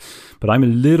to have. But I'm a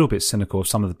little bit cynical of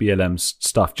some of the BLM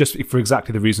stuff, just for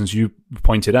exactly the reasons you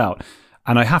pointed out.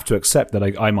 And I have to accept that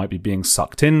I might be being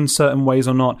sucked in certain ways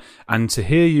or not. And to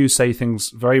hear you say things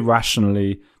very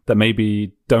rationally that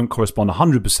maybe don't correspond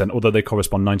 100%, although they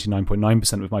correspond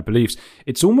 99.9% with my beliefs,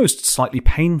 it's almost slightly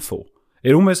painful.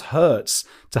 It almost hurts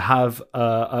to have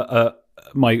a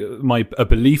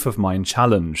belief of mine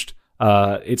challenged.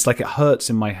 It's like it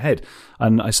hurts in my head,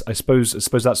 and I suppose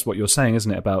that's what you're saying,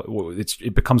 isn't it? About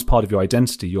it becomes part of your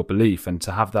identity, your belief, and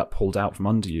to have that pulled out from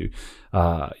under you,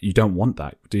 you don't want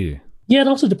that, do you? Yeah, it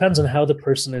also depends on how the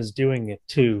person is doing it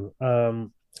too.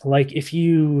 Like if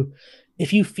you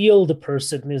feel the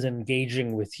person is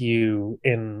engaging with you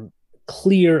in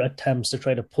clear attempts to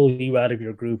try to pull you out of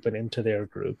your group and into their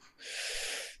group,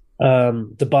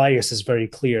 the bias is very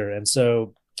clear. And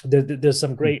so there's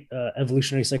some great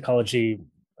evolutionary psychology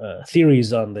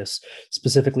theories on this,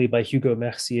 specifically by Hugo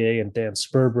Mercier and Dan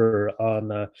Sperber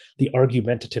on the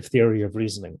argumentative theory of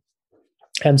reasoning.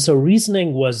 And so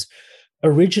reasoning was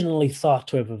originally thought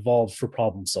to have evolved for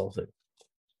problem solving,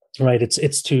 right?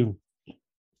 It's to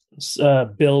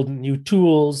build new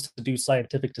tools, to do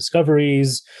scientific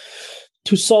discoveries,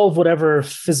 to solve whatever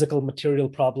physical material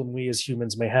problem we as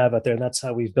humans may have out there. And that's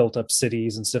how we've built up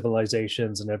cities and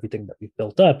civilizations and everything that we've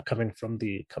built up coming from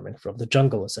the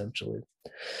jungle, essentially.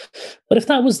 But if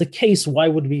that was the case, why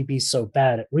would we be so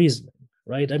bad at reasoning?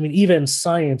 Right? I mean, even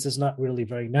science is not really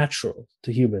very natural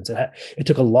to humans. It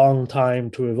took a long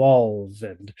time to evolve,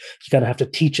 and you kind of have to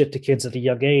teach it to kids at a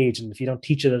young age. And if you don't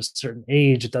teach it at a certain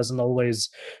age, it doesn't always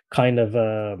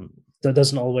that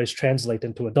doesn't always translate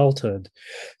into adulthood.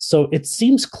 So it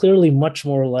seems clearly much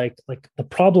more like the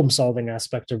problem-solving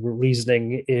aspect of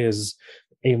reasoning is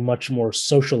a much more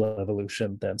social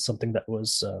evolution than something that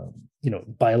was,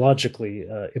 biologically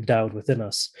endowed within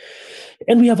us.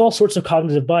 And we have all sorts of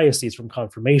cognitive biases, from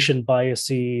confirmation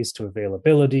biases to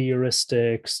availability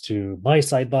heuristics to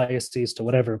my-side biases to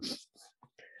whatever.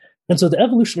 And so the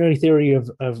evolutionary theory of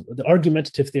the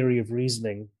argumentative theory of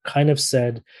reasoning kind of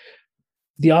said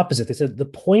the opposite. They said the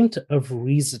point of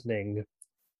reasoning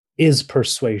is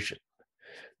persuasion.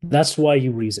 That's why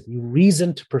you reason. You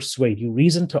reason to persuade. You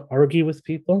reason to argue with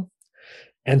people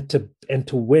and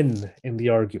to win in the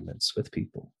arguments with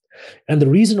people. And the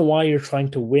reason why you're trying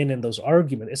to win in those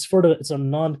arguments is it's a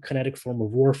non-kinetic form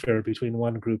of warfare between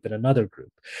one group and another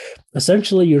group.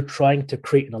 Essentially, you're trying to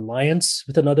create an alliance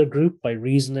with another group by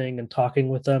reasoning and talking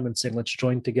with them and saying, let's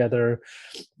join together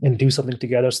and do something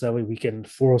together so that way we can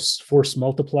force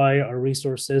multiply our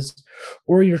resources.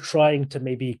 Or you're trying to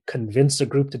maybe convince a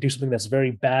group to do something that's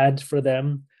very bad for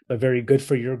them, but very good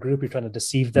for your group. You're trying to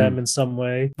deceive them in some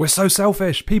way. We're so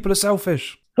selfish. People are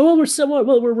selfish. Well,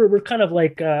 we're kind of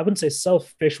like I wouldn't say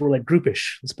selfish. We're like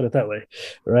groupish. Let's put it that way,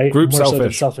 right? Group More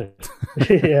selfish. So than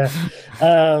selfish.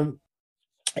 Yeah.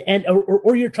 And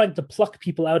or you're trying to pluck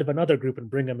people out of another group and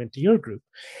bring them into your group,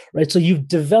 right? So you've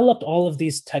developed all of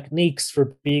these techniques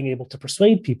for being able to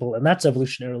persuade people, and that's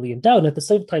evolutionarily endowed. And at the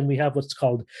same time, we have what's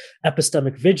called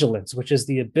epistemic vigilance, which is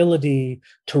the ability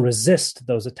to resist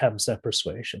those attempts at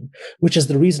persuasion, which is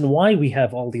the reason why we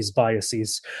have all these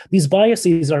biases. These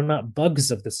biases are not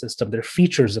bugs of the system, they're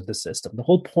features of the system. The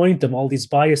whole point of all these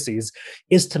biases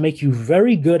is to make you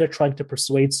very good at trying to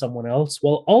persuade someone else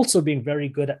while also being very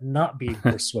good at not being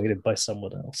persuaded by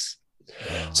someone else.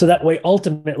 So that way,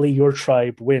 ultimately, your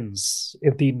tribe wins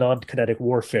in the non-kinetic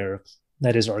warfare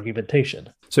that is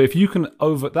argumentation. So if you can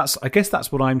I guess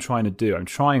that's what I'm trying to do. I'm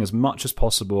trying as much as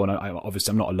possible, and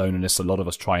obviously I'm not alone in this. A lot of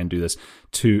us try and do this,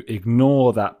 to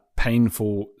ignore that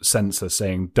painful sense of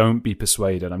saying, don't be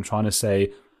persuaded. I'm trying to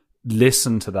say,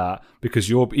 listen to that,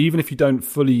 because even if you don't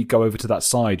fully go over to that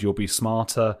side, you'll be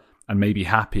smarter and maybe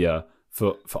happier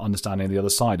for understanding the other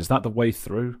side. Is that the way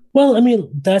through? Well, I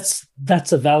mean, that's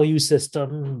a value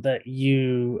system that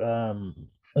you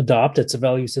adopt. It's a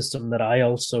value system that I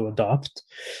also adopt.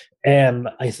 And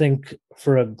I think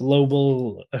for a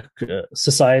global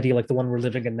society like the one we're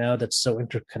living in now that's so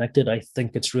interconnected, I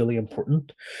think it's really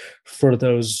important for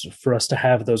us to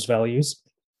have those values.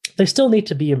 They still need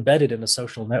to be embedded in a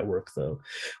social network, though.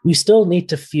 We still need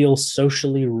to feel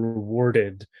socially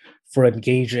rewarded for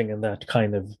engaging in that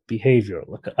kind of behavior.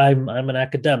 Look, I'm an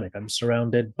academic. I'm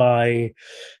surrounded by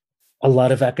a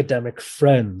lot of academic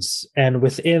friends, and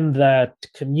within that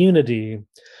community,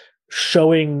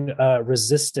 showing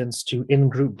resistance to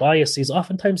in-group biases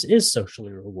oftentimes is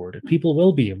socially rewarded. People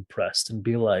will be impressed and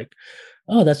be like,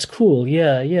 oh, that's cool.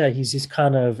 Yeah, he's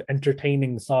kind of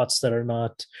entertaining thoughts that are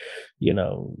not,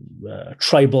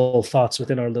 tribal thoughts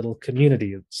within our little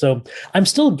community. So I'm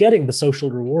still getting the social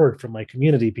reward from my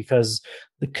community because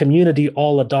the community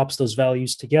all adopts those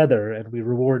values together, and we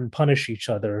reward and punish each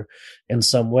other in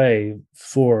some way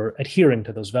for adhering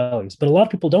to those values. But a lot of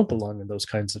people don't belong in those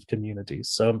kinds of communities.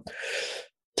 So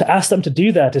to ask them to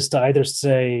do that is to either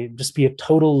say, just be a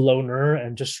total loner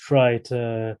and just try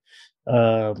to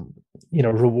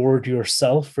reward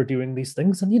yourself for doing these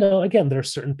things. And again, there are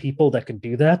certain people that can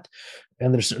do that,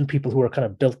 and there's certain people who are kind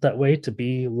of built that way to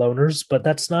be loners, but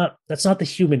that's not the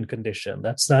human condition.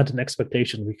 That's not an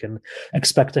expectation we can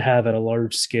expect to have at a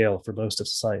large scale for most of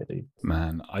society.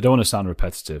 Man, I don't want to sound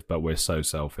repetitive, but we're so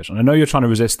selfish, and I know you're trying to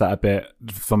resist that a bit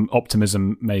from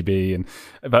optimism maybe,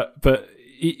 but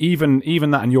even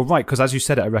that, and you're right, because as you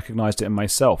said it, I recognized it in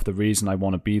myself. The reason I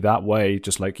want to be that way,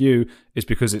 just like you, is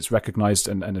because it's recognized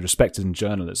and respected in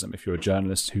journalism. If you're a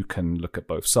journalist who can look at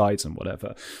both sides and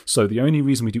whatever. So the only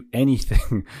reason we do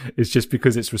anything is just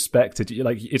because it's respected.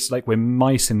 It's like we're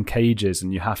mice in cages,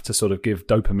 and you have to sort of give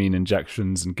dopamine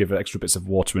injections and give extra bits of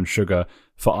water and sugar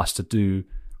for us to do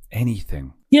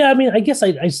anything. Yeah, I mean, I guess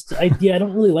I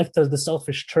don't really like the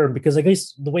selfish term, because I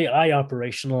guess the way I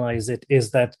operationalize it is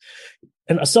that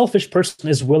a selfish person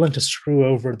is willing to screw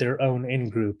over their own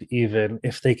in-group even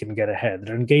if they can get ahead.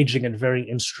 They're engaging in very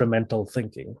instrumental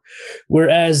thinking.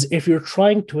 Whereas if you're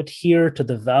trying to adhere to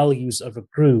the values of a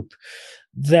group,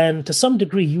 then to some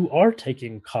degree you are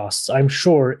taking costs, I'm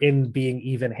sure, in being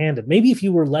even-handed. Maybe if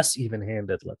you were less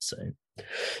even-handed, let's say,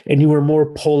 and you were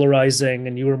more polarizing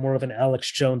and you were more of an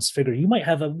Alex Jones figure, you might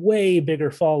have a way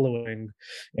bigger following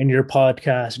in your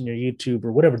podcast and your YouTube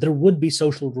or whatever. There would be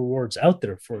social rewards out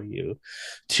there for you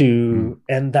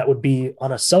and that would be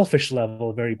on a selfish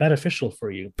level very beneficial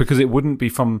for you. Because it wouldn't be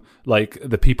from like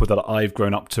the people that I've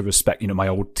grown up to respect, my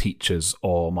old teachers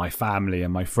or my family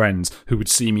and my friends who would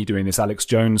see me doing this Alex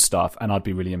Jones stuff, and I'd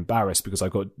be really embarrassed because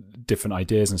I've got different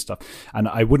ideas and stuff. And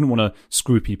I wouldn't want to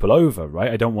screw people over,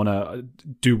 right? I don't want to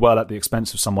do well at the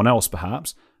expense of someone else,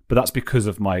 perhaps, but that's because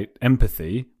of my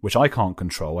empathy, which I can't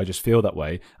control. I just feel that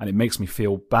way, and it makes me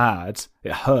feel bad.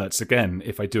 It hurts, again,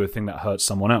 if I do a thing that hurts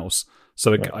someone else.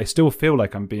 So right. I still feel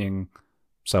like I'm being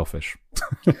selfish.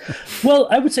 Well,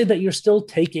 I would say that you're still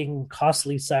taking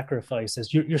costly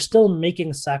sacrifices. You're still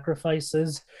making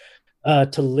sacrifices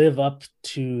to live up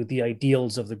to the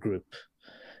ideals of the group.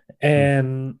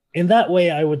 And in that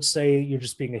way, I would say you're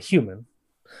just being a human.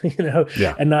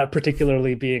 And not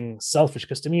particularly being selfish.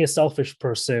 Because to me, a selfish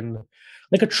person,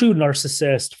 like a true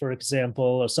narcissist, for example,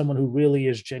 or someone who really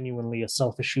is genuinely a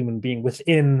selfish human being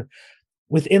within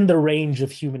the range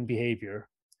of human behavior.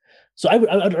 So I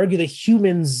would argue that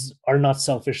humans are not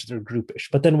selfish, they're groupish.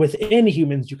 But then within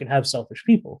humans, you can have selfish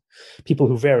people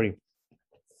who vary,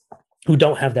 who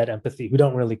don't have that empathy, who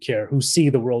don't really care, who see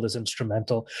the world as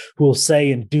instrumental, who will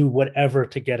say and do whatever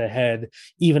to get ahead,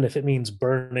 even if it means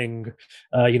burning,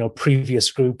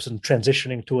 previous groups and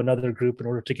transitioning to another group in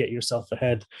order to get yourself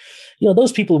ahead.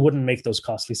 Those people wouldn't make those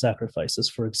costly sacrifices,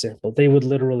 for example. They would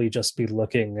literally just be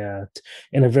looking at,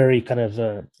 in a very kind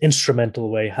of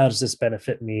instrumental way, how does this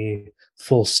benefit me,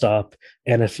 full stop.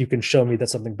 And if you can show me that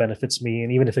something benefits me,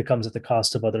 and even if it comes at the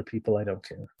cost of other people, I don't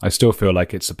care. I still feel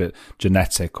like it's a bit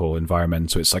genetic or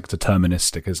environmental. It's like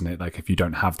deterministic, isn't it? Like if you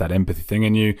don't have that empathy thing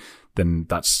in you, then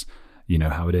that's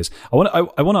how it is. I want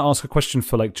to ask a question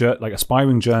for like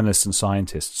aspiring journalists and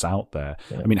scientists out there.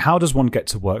 Yeah. I mean, how does one get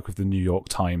to work with the New York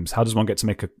Times? How does one get to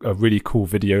make a really cool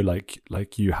video like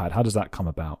you had? How does that come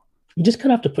about? You just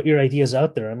kind of have to put your ideas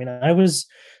out there. I mean, I was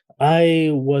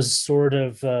sort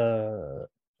of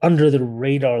under the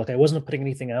radar. Like I wasn't putting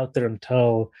anything out there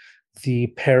until the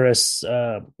Paris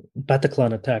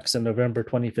Bataclan attacks in November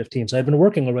 2015. So I've been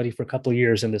working already for a couple of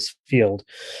years in this field,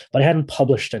 but I hadn't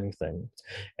published anything.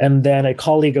 And then a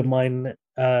colleague of mine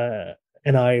and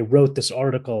I wrote this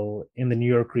article in the New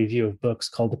York Review of Books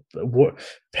called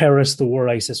Paris, the War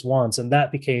ISIS Wants. And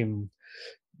that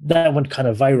went kind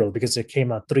of viral because it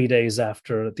came out 3 days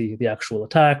after the actual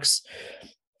attacks.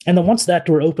 And then once that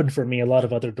door opened for me, a lot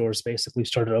of other doors basically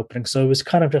started opening. So it was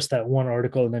kind of just that one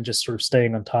article and then just sort of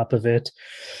staying on top of it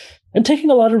and taking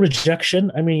a lot of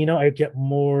rejection. I mean, I get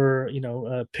more,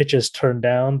 pitches turned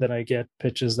down than I get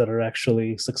pitches that are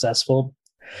actually successful.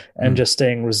 and just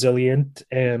staying resilient.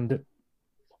 And,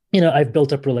 I've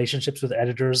built up relationships with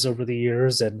editors over the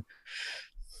years, and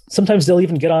sometimes they'll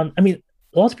even get on. I mean,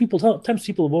 a lot of people, sometimes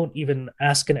people won't even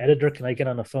ask an editor, can I get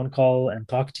on a phone call and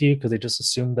talk to you? Because they just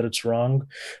assume that it's wrong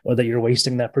or that you're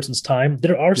wasting that person's time.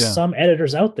 There are some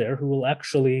editors out there who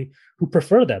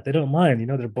prefer that. They don't mind,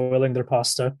 they're boiling their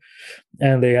pasta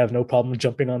and they have no problem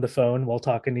jumping on the phone while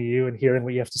talking to you and hearing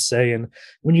what you have to say. And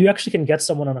when you actually can get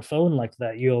someone on a phone like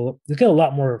that, you'll get a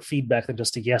lot more feedback than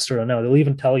just a yes or a no. They'll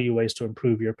even tell you ways to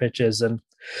improve your pitches. And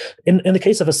in the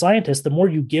case of a scientist, the more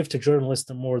you give to journalists,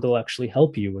 the more they'll actually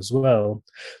help you as well.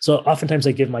 So oftentimes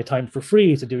I give my time for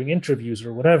free to doing interviews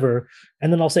or whatever,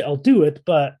 and then I'll say I'll do it,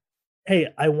 but hey,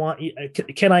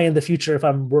 can I in the future, if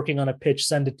I'm working on a pitch,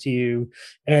 send it to you,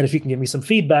 and if you can give me some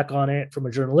feedback on it from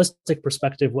a journalistic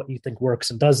perspective, what you think works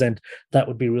and doesn't, that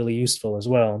would be really useful as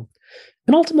well.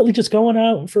 And ultimately just going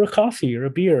out for a coffee or a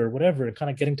beer or whatever and kind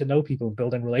of getting to know people and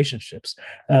building relationships.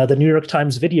 The New York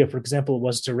Times video, for example,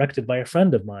 was directed by a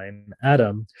friend of mine,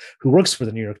 Adam, who works for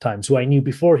the New York Times, who I knew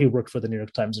before he worked for the New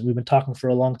York Times. And we've been talking for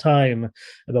a long time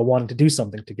about wanting to do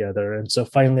something together. And so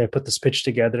finally I put this pitch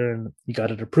together and he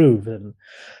got it approved. And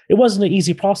it wasn't an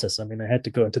easy process. I mean, I had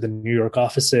to go into the New York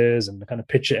offices and kind of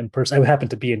pitch it in person. I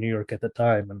happened to be in New York at the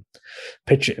time and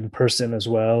pitch it in person as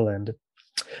well.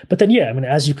 But then,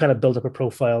 as you kind of build up a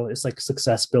profile, it's like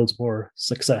success builds more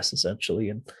success, essentially.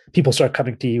 And people start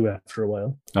coming to you after a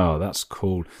while. Oh, that's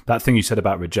cool. That thing you said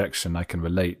about rejection, I can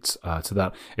relate to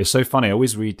that. It's so funny. I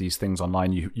always read these things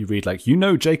online. You read like,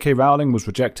 J.K. Rowling was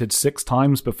rejected 6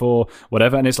 times before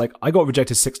whatever. And it's like, I got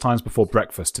rejected 6 times before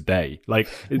breakfast today. Like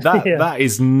that, that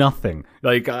is nothing.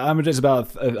 Like I'm rejected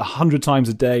about 100 times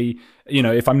a day.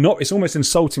 If I'm not, it's almost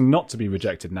insulting not to be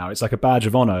rejected now. It's like a badge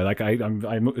of honor. Like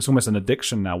it's almost an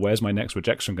addiction now. Where's my next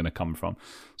rejection going to come from?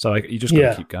 So you just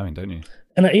got to keep going, don't you?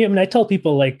 And I tell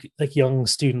people like young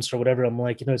students or whatever, I'm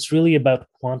like, it's really about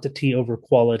quantity over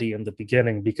quality in the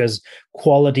beginning, because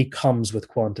quality comes with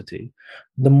quantity.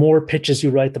 The more pitches you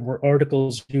write, the more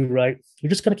articles you write, you're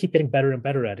just going to keep getting better and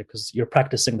better at it because you're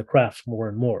practicing the craft more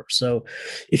and more. So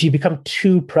if you become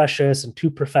too precious and too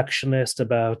perfectionist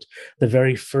about the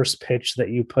very first pitch that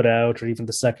you put out, or even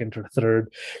the second or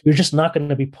third, you're just not going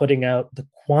to be putting out the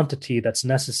quantity that's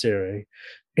necessary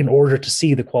in order to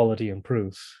see the quality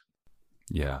improve.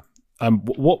 Yeah.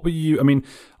 What were you? I mean,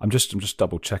 I'm just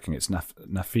double checking. It's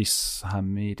Nafis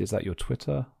Hamid. Is that your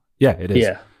Twitter? Yeah, it is.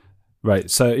 Yeah.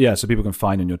 Right. So so people can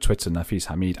find on your Twitter Nafis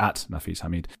Hamid at Nafis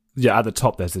Hamid. Yeah. At the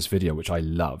top, there's this video which I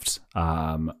loved.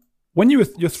 When you're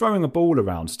throwing a ball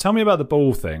around, tell me about the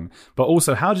ball thing. But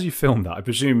also, how did you film that? I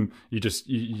presume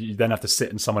you then have to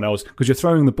sit in someone else because you're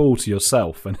throwing the ball to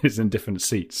yourself and it's in different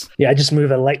seats. Yeah, I just move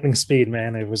at lightning speed,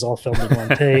 man. It was all filmed in one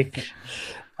take.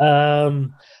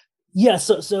 Yeah,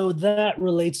 so that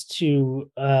relates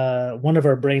to one of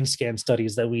our brain scan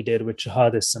studies that we did with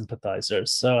jihadist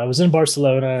sympathizers. So I was in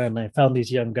Barcelona and I found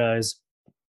these young guys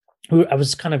who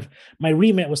my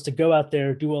remit was to go out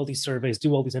there, do all these surveys,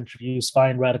 do all these interviews,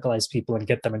 find radicalized people and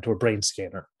get them into a brain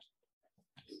scanner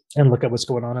and look at what's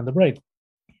going on in the brain.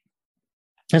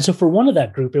 And so for one of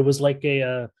that group, it was like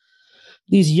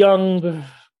these young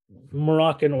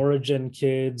Moroccan origin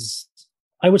kids.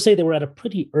 I would say they were at a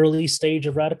pretty early stage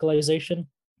of radicalization.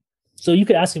 So you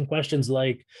could ask them questions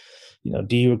like,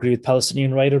 do you agree with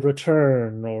Palestinian right of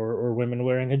return or women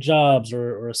wearing hijabs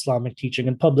or Islamic teaching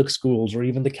in public schools or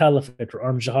even the caliphate or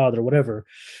armed jihad or whatever?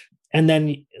 And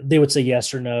then they would say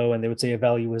yes or no, and they would say a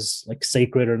value was like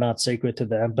sacred or not sacred to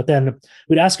them. But then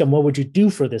we'd ask them, what would you do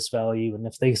for this value? And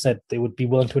if they said they would be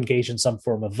willing to engage in some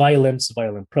form of violence,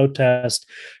 violent protest,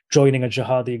 joining a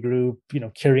jihadi group,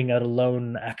 carrying out a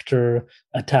lone actor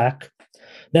attack,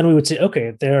 then we would say,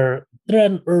 okay, they're at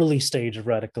an early stage of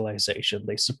radicalization.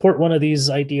 They support one of these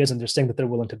ideas and they're saying that they're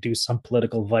willing to do some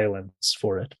political violence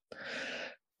for it.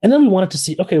 And then we wanted to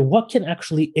see, okay, what can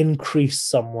actually increase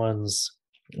someone's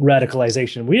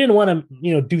radicalization? We didn't want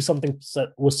to, do something that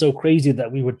was so crazy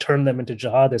that we would turn them into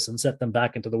jihadists and set them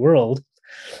back into the world.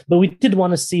 But we did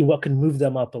want to see what can move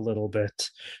them up a little bit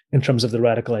in terms of the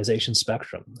radicalization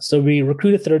spectrum. So we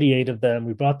recruited 38 of them.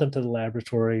 We brought them to the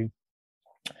laboratory.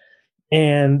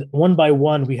 And one by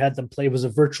one, we had them play. It was a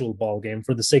virtual ball game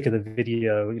for the sake of the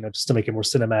video, just to make it more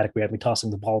cinematic. We had me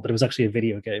tossing the ball, but it was actually a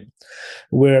video game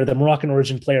where the Moroccan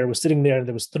origin player was sitting there and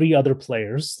there was 3 other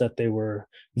players that they were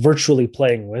virtually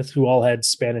playing with who all had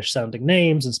Spanish sounding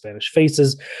names and Spanish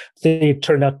faces. They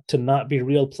turned out to not be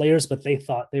real players, but they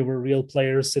thought they were real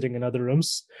players sitting in other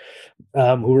rooms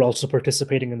who were also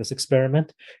participating in this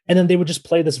experiment. And then they would just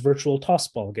play this virtual toss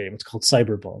ball game. It's called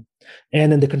Cyberball.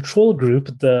 And in the control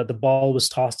group, the ball ball was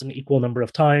tossed an equal number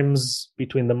of times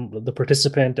between the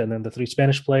participant and then the three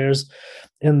Spanish players.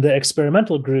 In the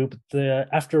experimental group,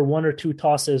 after one or two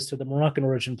tosses to the Moroccan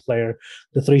origin player,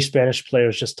 the three Spanish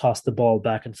players just tossed the ball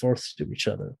back and forth to each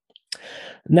other.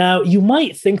 Now, you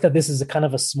might think that this is a kind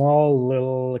of a small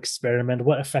little experiment.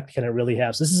 What effect can it really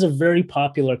have? So this is a very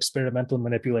popular experimental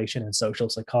manipulation in social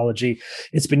psychology.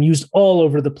 It's been used all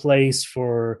over the place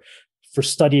for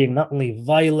studying not only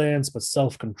violence, but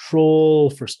self-control,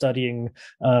 for studying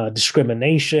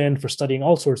discrimination, for studying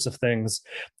all sorts of things.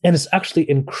 And it's actually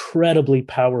incredibly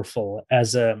powerful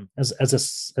as a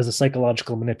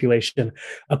psychological manipulation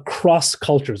across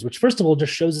cultures, which first of all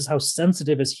just shows us how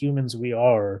sensitive as humans we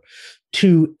are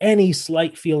to any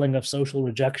slight feeling of social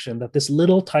rejection, that this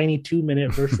little tiny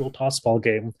 2-minute virtual tossball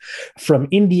game from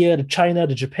India to China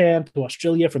to Japan to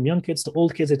Australia, from young kids to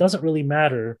old kids, it doesn't really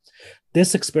matter.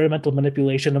 This experimental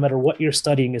manipulation, no matter what you're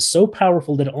studying, is so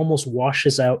powerful that it almost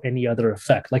washes out any other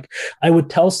effect. Like, I would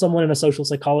tell someone in a social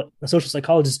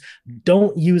psychologist,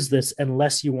 don't use this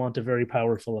unless you want a very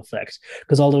powerful effect.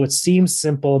 Because although it seems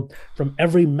simple, from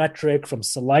every metric, from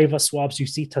saliva swabs, you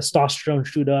see testosterone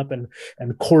shoot up and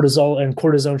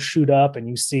cortisone shoot up, and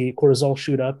you see cortisol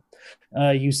shoot up.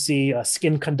 You see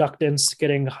skin conductance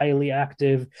getting highly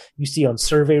active. You see on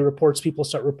survey reports, people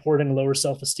start reporting lower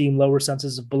self-esteem, lower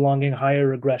senses of belonging,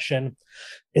 higher aggression.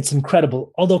 It's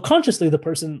incredible. Although consciously, the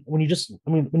person, when you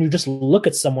just look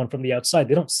at someone from the outside,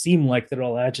 they don't seem like they're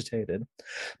all agitated.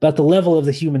 But at the level of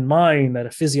the human mind, at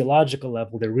a physiological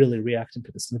level, they're really reacting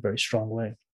to this in a very strong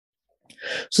way.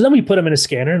 So then we put them in a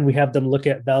scanner and we have them look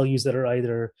at values that are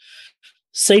either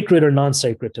sacred or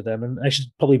non-sacred to them. And I should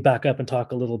probably back up and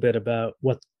talk a little bit about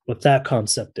what that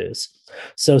concept is.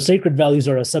 So sacred values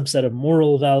are a subset of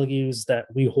moral values that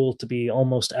we hold to be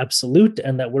almost absolute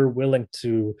and that we're willing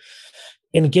to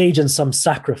engage in some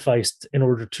sacrifice in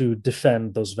order to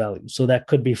defend those values. So that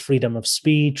could be freedom of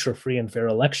speech or free and fair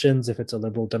elections if it's a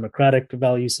liberal democratic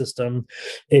value system.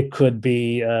 It could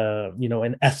be,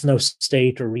 an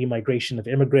ethno-state or remigration of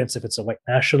immigrants if it's a white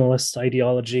nationalist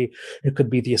ideology. It could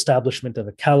be the establishment of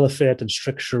a caliphate and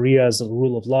strict Sharia as a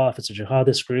rule of law if it's a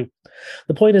jihadist group.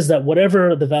 The point is that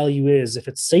whatever the value is, if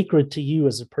it's sacred to you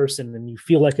as a person and you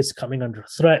feel like it's coming under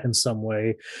threat in some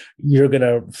way, you're going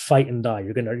to fight and die.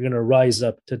 You're going to rise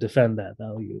up to defend that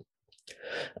value.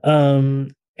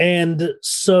 And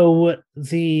so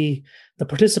the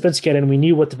participants get in, we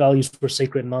knew what the values were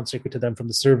sacred and non-sacred to them from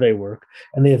the survey work,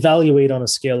 and they evaluate on a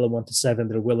scale of 1 to 7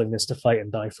 their willingness to fight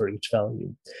and die for each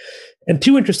value. And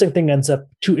two interesting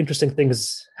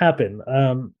things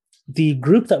happen. The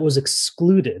group that was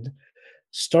excluded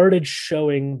started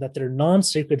showing that their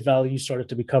non-sacred values started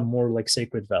to become more like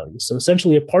sacred values. So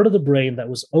essentially a part of the brain that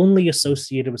was only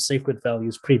associated with sacred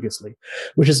values previously,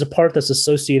 which is a part that's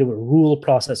associated with rule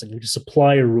processing. You just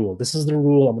apply a rule. This is the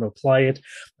rule. I'm going to apply it.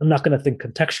 I'm not going to think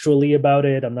contextually about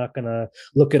it. I'm not going to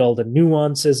look at all the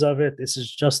nuances of it. This is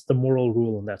just the moral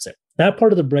rule, and that's it. That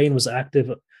part of the brain was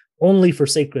active only for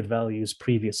sacred values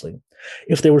previously.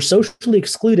 If they were socially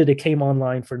excluded, it came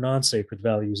online for non-sacred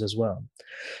values as well.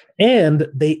 And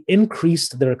they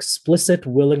increased their explicit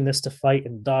willingness to fight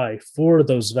and die for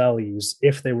those values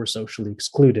if they were socially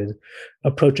excluded,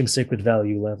 approaching sacred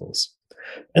value levels.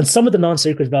 And some of the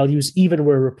non-sacred values even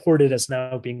were reported as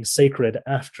now being sacred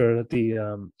after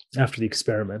the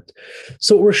experiment.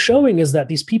 So what we're showing is that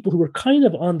these people who were kind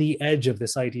of on the edge of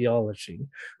this ideology,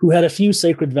 who had a few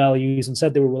sacred values and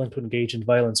said they were willing to engage in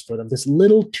violence for them, this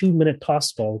little 2-minute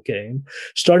tossball game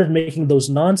started making those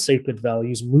non-sacred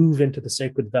values move into the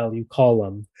sacred value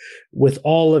column with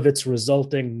all of its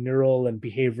resulting neural and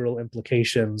behavioral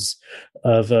implications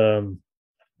of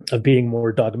being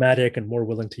more dogmatic and more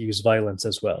willing to use violence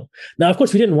as well. Now, of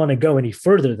course, we didn't want to go any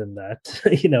further than that,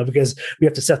 because we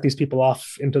have to set these people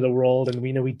off into the world, and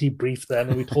we debriefed them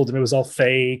and we told them it was all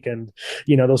fake, and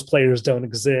those players don't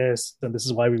exist, and this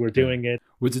is why we were doing it.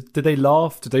 Did they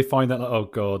laugh? Did they find that, like, oh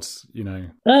God,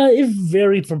 It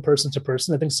varied from person to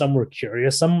person. I think some were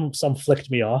curious. Some flicked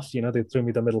me off. They threw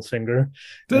me the middle finger.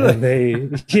 Did they?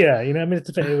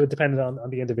 It would depend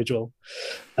on the individual.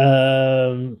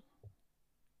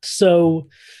 So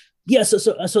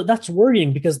that's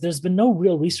worrying because there's been no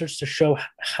real research to show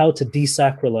how to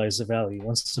desacralize a value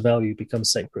once the value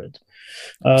becomes sacred.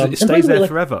 It stays there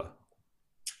forever.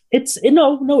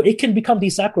 It can become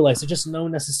desacralized. It's just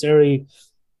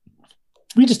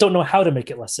we just don't know how to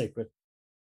make it less sacred.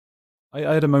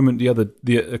 I had a moment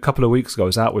a couple of weeks ago. I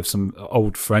was out with some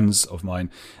old friends of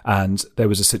mine, and there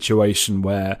was a situation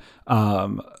where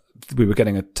we were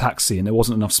getting a taxi and there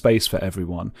wasn't enough space for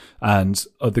everyone, and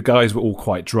the guys were all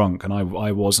quite drunk and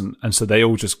I wasn't, and so they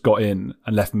all just got in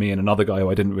and left me and another guy who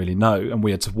I didn't really know, and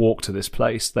we had to walk to this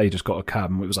place. They just got a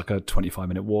cab and it was like a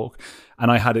 25-minute walk,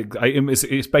 and I had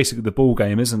it's basically the ball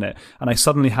game, isn't it? And I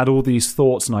suddenly had all these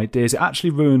thoughts and ideas. It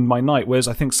actually ruined my night, whereas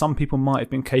I think some people might have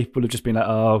been capable of just being like,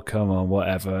 oh come on,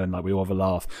 whatever, and like we all have a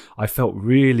laugh. I felt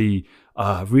really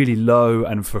low,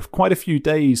 and for quite a few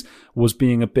days was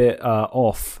being a bit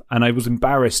off, and I was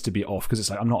embarrassed to be off because it's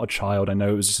like, I'm not a child, I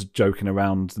know it was just joking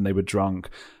around and they were drunk,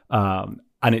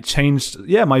 and it changed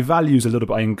my values a little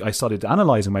bit. I started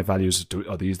analysing my values.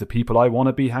 Are these the people I want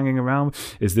to be hanging around?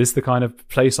 Is this the kind of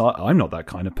place I'm not that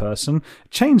kind of person?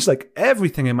 It changed like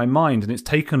everything in my mind, and it's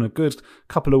taken a good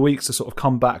couple of weeks to sort of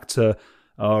come back to,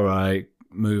 all right,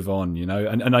 move on, you know.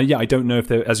 And I don't know if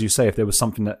there, as you say, if there was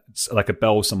something that's like a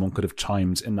bell someone could have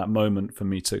chimed in that moment for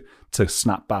me to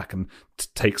snap back and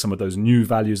to take some of those new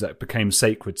values that became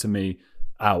sacred to me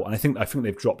out. And I think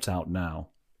they've dropped out now.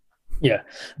 Yeah,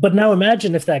 but now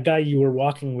imagine if that guy you were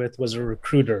walking with was a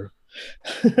recruiter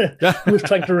who was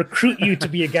trying to recruit you to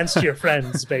be against your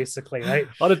friends, basically, right?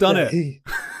 I'd have done it. You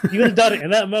would have done it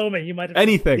in that moment. You might have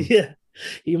anything. Yeah,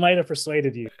 he might have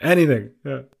persuaded you. Anything.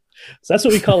 Yeah. So that's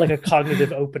what we call like a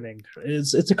cognitive opening.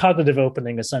 It's a cognitive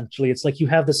opening, essentially. It's like you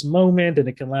have this moment and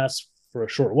it can last for a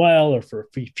short while or for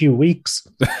a few weeks.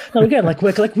 Now, again, like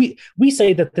we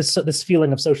say that this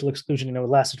feeling of social exclusion, you know,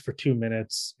 lasted for 2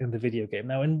 minutes in the video game.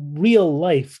 Now, in real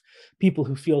life, people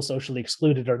who feel socially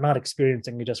excluded are not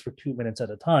experiencing it just for 2 minutes at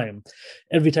a time.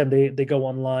 Every time they go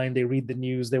online, they read the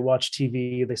news, they watch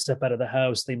TV, they step out of the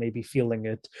house, they may be feeling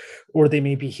it, or they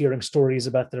may be hearing stories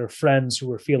about their friends who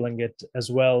are feeling it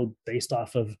as well, based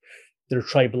off of their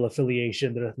tribal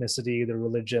affiliation, their ethnicity, their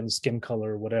religion, skin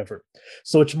color, whatever.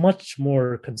 So it's much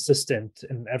more consistent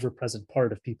and ever-present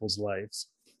part of people's lives.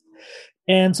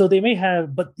 And so they may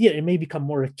have, but yeah, it may become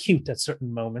more acute at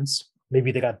certain moments.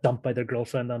 Maybe they got dumped by their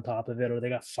girlfriend on top of it, or they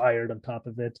got fired on top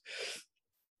of it.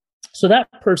 So that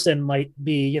person might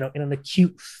be, you know, in an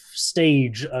acute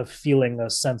stage of feeling a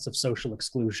sense of social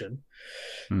exclusion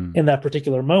in that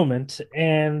particular moment.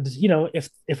 And, you know,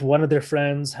 if one of their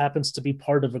friends happens to be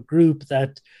part of a group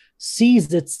that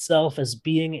sees itself as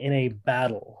being in a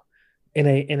battle, in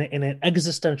an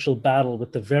existential battle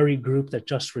with the very group that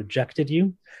just rejected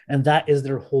you, and that is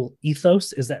their whole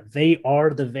ethos, is that they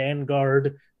are the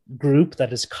vanguard group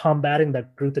that is combating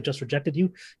that group that just rejected you,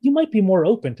 you might be more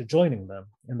open to joining them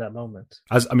in that moment.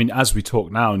 As we talk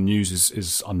now, news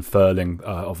is unfurling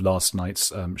of last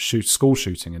night's school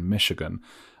shooting in Michigan,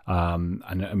 and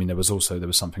I mean there was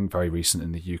something very recent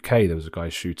in the UK. There was a guy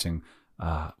shooting,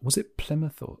 was it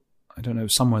Plymouth or I don't know,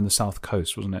 somewhere in the south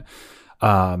coast, wasn't it?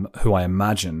 Who I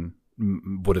imagine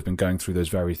would have been going through those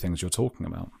very things you're talking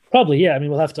about. Probably, yeah. I mean,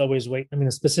 we'll have to always wait. I mean,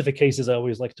 in specific cases, I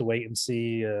always like to wait and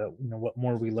see, you know, what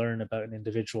more we learn about an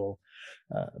individual,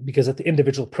 because at the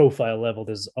individual profile level,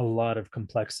 there's a lot of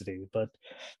complexity. But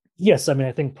yes, I mean,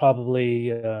 I think probably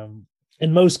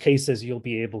in most cases, you'll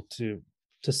be able to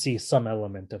see some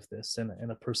element of this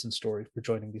in a person's story for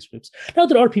joining these groups. Now,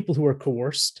 there are people who are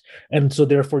coerced, and so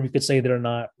therefore you could say they're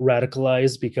not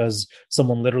radicalized because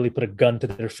someone literally put a gun to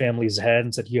their family's head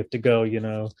and said, you have to go, you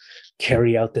know,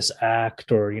 carry out this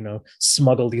act or, you know,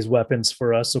 smuggle these weapons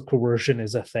for us. So coercion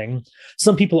is a thing.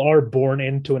 Some people are born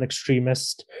into an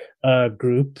extremist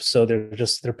group. So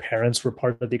their parents were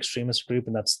part of the extremist group,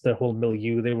 and that's the whole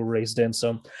milieu they were raised in.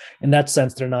 So in that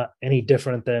sense, they're not any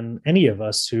different than any of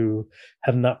us who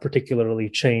have not particularly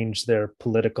changed their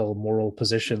political, moral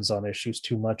positions on issues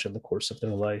too much in the course of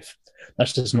their life.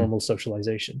 That's just normal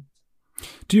socialization.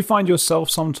 Do you find yourself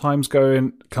sometimes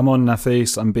going, "Come on,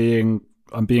 Nafis, I'm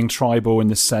being tribal in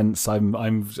this sense. I'm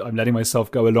letting myself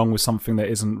go along with something that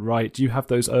isn't right"? Do you have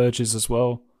those urges as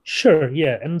well? Sure,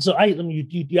 yeah. And so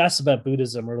you asked about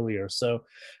Buddhism earlier. So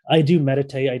I do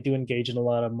meditate. I do engage in a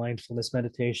lot of mindfulness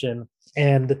meditation,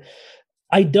 and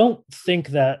I don't think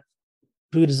that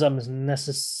Buddhism is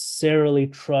necessarily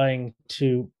trying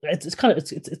to,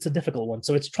 it's a difficult one.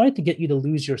 So it's trying to get you to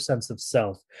lose your sense of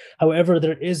self. However,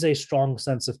 there is a strong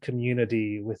sense of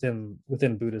community within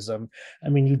Buddhism. I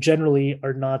mean, you generally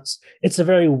are not, it's a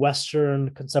very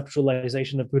Western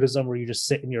conceptualization of Buddhism where you just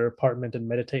sit in your apartment and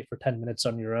meditate for 10 minutes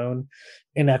on your own.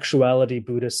 In actuality,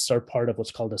 Buddhists are part of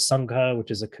what's called a Sangha,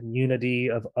 which is a community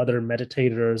of other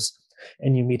meditators,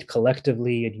 and you meet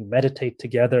collectively and you meditate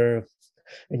together.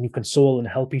 and you console and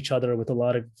help each other with a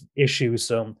lot of issues.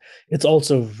 So it's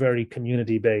also very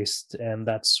community based, and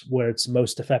that's where it's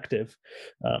most effective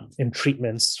in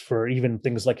treatments for even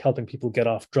things like helping people get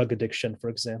off drug addiction, for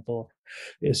example.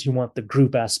 Is you want the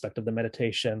group aspect of the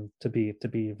meditation to be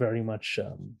very much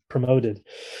promoted.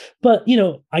 But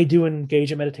I do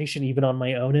engage in meditation even on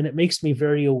my own, and it makes me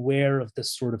very aware of the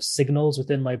sort of signals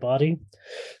within my body.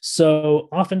 So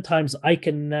oftentimes I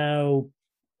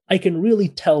can really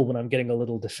tell when I'm getting a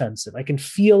little defensive. I can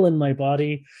feel in my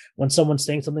body when someone's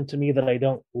saying something to me that I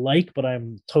don't like, but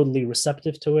I'm totally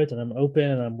receptive to it and I'm open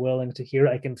and I'm willing to hear.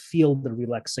 I can feel the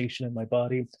relaxation in my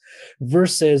body,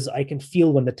 versus I can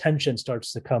feel when the tension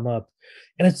starts to come up.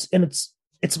 And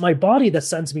it's my body that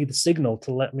sends me the signal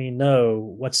to let me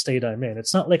know what state I'm in.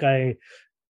 It's not like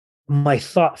my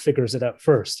thought figures it out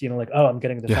first, like, oh, I'm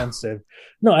getting defensive.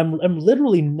 No, I'm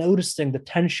literally noticing the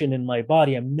tension in my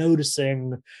body. I'm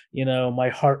noticing, my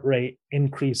heart rate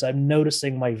increase. I'm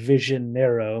noticing my vision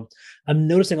narrow. I'm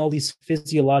noticing all these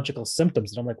physiological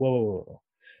symptoms. And I'm like, whoa.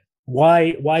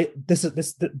 Why this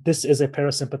is a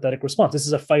parasympathetic response. This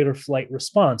is a fight or flight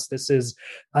response.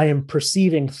 I am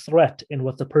perceiving threat in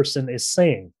what the person is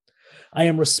saying. I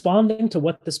am responding to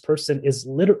what this person is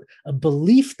a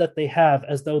belief that they have,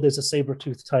 as though there's a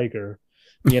saber-toothed tiger,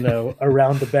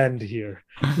 around the bend here.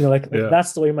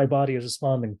 That's the way my body is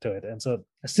responding to it. And so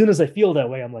as soon as I feel that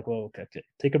way, I'm like, well, okay,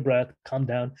 take a breath, calm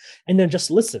down, and then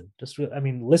just listen.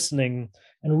 Listening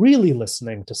and really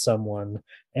listening to someone,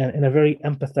 and in a very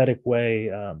empathetic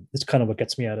way, is kind of what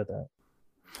gets me out of that.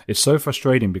 It's so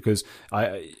frustrating because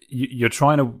you're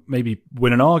trying to maybe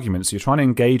win an argument, so you're trying to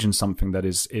engage in something that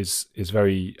is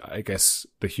very, I guess,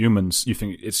 the humans. You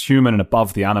think it's human and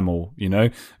above the animal.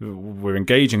 We're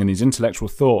engaging in these intellectual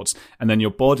thoughts, and then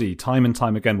your body, time and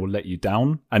time again, will let you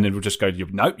down, and it will just go,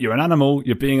 "Nope, you're an animal.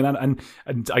 You're being an animal."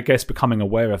 And I guess becoming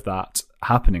aware of that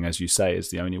happening, as you say, is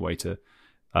the only way to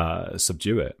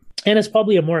subdue it. And it's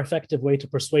probably a more effective way to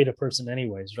persuade a person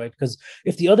anyways, right? Because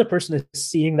if the other person is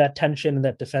seeing that tension and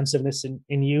that defensiveness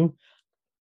in you,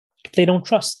 they don't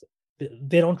trust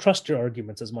your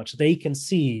arguments as much. They can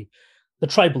see the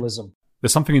tribalism.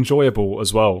 There's something enjoyable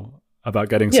as well about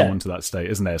getting someone to that state,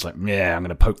 isn't there? It's like, I'm going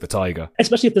to poke the tiger.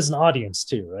 Especially if there's an audience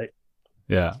too, right?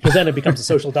 Yeah. Because then it becomes a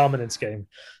social dominance game.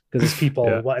 Because it's people,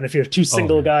 and if you're two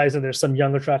single guys and there's some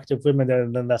young attractive women there,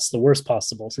 then that's the worst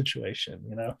possible situation,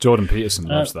 Jordan Peterson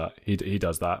loves that. He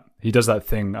does that. He does that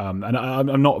thing, and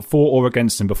I'm not for or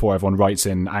against him before everyone writes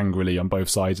in angrily on both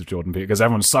sides of Jordan Peterson, because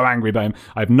everyone's so angry about him.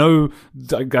 I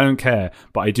don't care,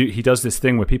 but I do. He does this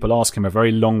thing where people ask him a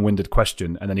very long-winded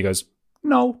question, and then he goes,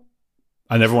 "No,"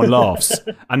 and everyone laughs,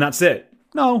 and that's it.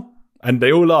 No. And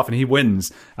they all laugh, and he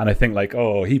wins. And I think, like,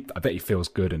 I bet he feels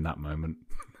good in that moment.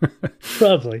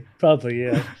 Probably,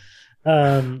 yeah.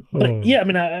 But yeah,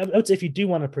 I would say if you do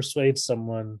want to persuade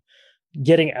someone,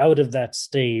 getting out of that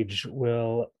stage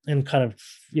and kind of,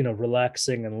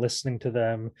 relaxing and listening to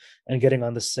them and getting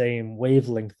on the same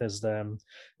wavelength as them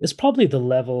is probably the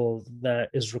level that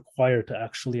is required to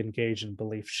actually engage in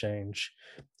belief change.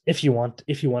 If you want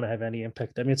to have any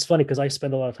impact. It's funny because I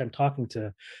spend a lot of time talking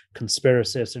to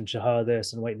conspiracists and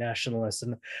jihadists and white nationalists,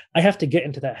 and I have to get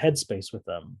into that headspace with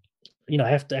them. I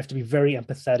have to be very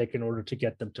empathetic in order to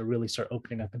get them to really start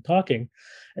opening up and talking.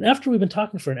 And after we've been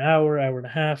talking for an hour and a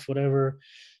half, whatever,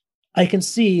 I can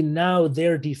see now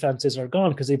their defenses are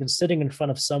gone because they've been sitting in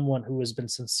front of someone who has been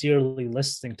sincerely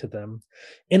listening to them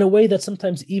in a way that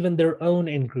sometimes even their own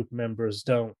in-group members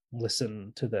don't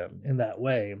listen to them in that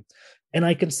way. And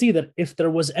I can see that if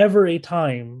there was ever a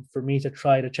time for me to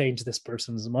try to change this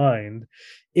person's mind,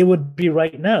 it would be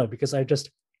right now, because I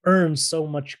just earned so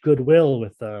much goodwill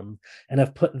with them and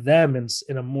have put them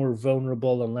in a more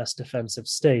vulnerable and less defensive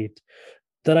state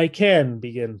that I can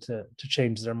begin to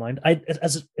change their mind.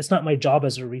 It's not my job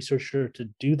as a researcher to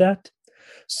do that.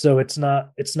 So it's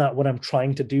not what I'm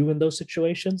trying to do in those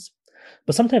situations.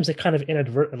 But sometimes I kind of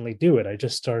inadvertently do it. I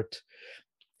just start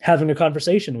having a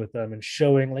conversation with them and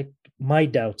showing like my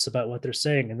doubts about what they're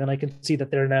saying. And then I can see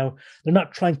that they're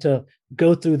not trying to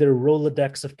go through their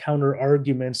Rolodex of counter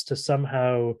arguments to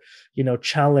somehow,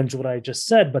 challenge what I just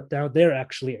said, but now they're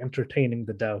actually entertaining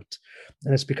the doubt,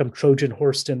 and it's become Trojan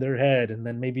horsed in their head. And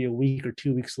then maybe a week or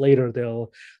 2 weeks later,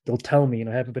 they'll tell me,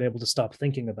 I haven't been able to stop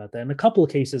thinking about that. In a couple of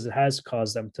cases, it has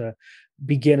caused them to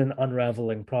begin an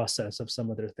unraveling process of some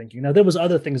of their thinking. Now, there was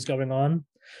other things going on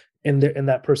in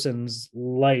that person's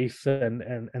life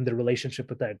and their relationship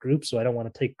with that group. So I don't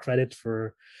want to take credit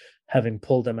for having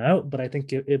pulled them out, but I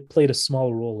think it played a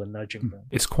small role in nudging them.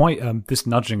 It's quite this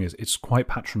nudging it's quite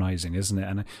patronizing, isn't it?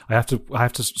 And I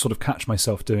have to sort of catch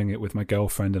myself doing it with my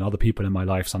girlfriend and other people in my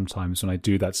life sometimes when I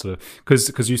do that sort of,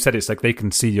 because you said it's like they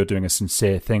can see you're doing a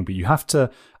sincere thing, but you have to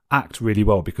act really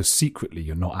well because secretly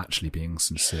you're not actually being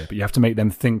sincere, but you have to make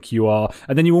them think you are,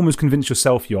 and then you almost convince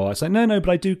yourself you are. It's like no, but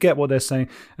I do get what they're saying,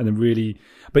 and then really,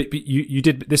 but you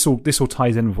did this all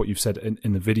ties in with what you've said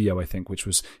in the video, I think, which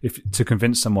was if to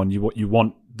convince someone you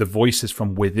want the voices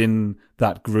from within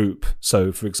that group.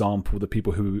 So, for example, the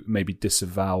people who maybe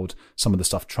disavowed some of the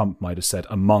stuff Trump might have said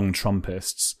among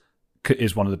Trumpists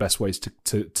is one of the best ways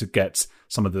to get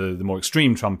some of the more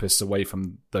extreme Trumpists away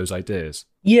from those ideas.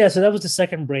 Yeah, so that was the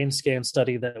second brain scan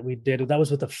study that we did. That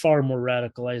was with a far more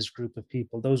radicalized group of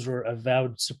people. Those were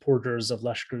avowed supporters of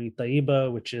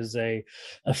Lashkar-e-Taiba, which is a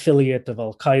affiliate of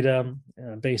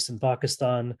Al-Qaeda based in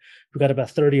Pakistan. We got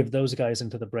about 30 of those guys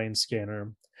into the brain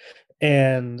scanner.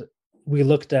 And we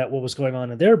looked at what was going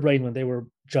on in their brain when they were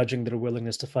judging their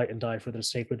willingness to fight and die for their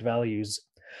sacred values.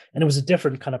 And it was a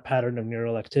different kind of pattern of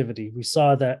neural activity. We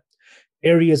saw that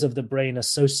areas of the brain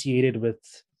associated with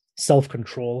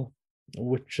self-control,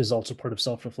 which is also part of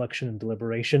self-reflection and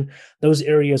deliberation, those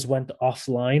areas went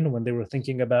offline when they were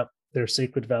thinking about their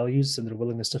sacred values and their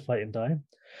willingness to fight and die.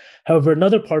 However,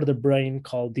 another part of the brain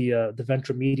called the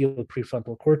ventromedial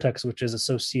prefrontal cortex, which is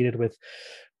associated with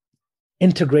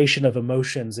integration of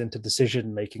emotions into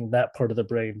decision-making, that part of the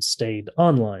brain stayed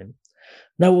online.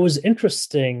 Now, what was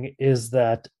interesting is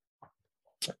that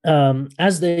when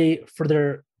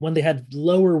they had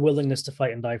lower willingness to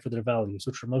fight and die for their values,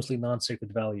 which were mostly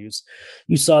non-sacred values,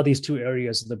 you saw these two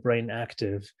areas of the brain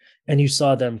active, and you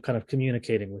saw them kind of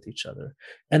communicating with each other.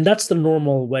 And that's the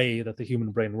normal way that the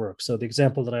human brain works. So the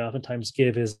example that I oftentimes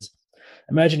give is,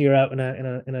 imagine you're out in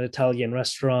an Italian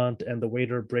restaurant and the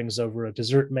waiter brings over a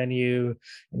dessert menu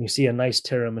and you see a nice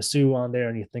tiramisu on there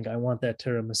and you think, I want that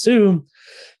tiramisu.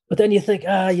 But then you think,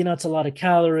 it's a lot of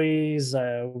calories.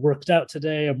 I worked out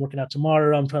today. I'm working out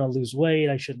tomorrow. I'm trying to lose weight.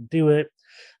 I shouldn't do it.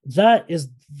 That is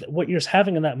what you're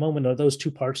having in that moment, are those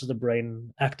two parts of the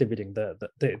brain activating,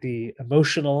 the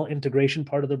emotional integration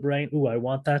part of the brain. Ooh, I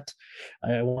want that.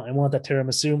 I want that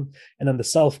tiramisu. And then the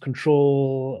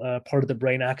self-control part of the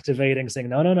brain activating, saying,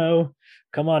 no,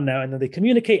 come on now. And then they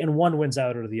communicate and one wins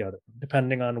out or the other,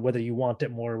 depending on whether you want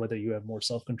it more, whether you have more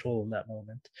self-control in that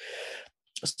moment.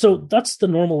 So that's the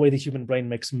normal way the human brain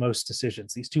makes most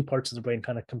decisions. These two parts of the brain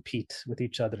kind of compete with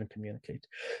each other and communicate.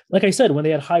 Like I said, when they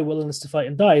had high willingness to fight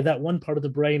and die, that one part of the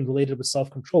brain related with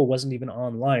self-control wasn't even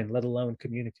online, let alone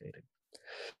communicating.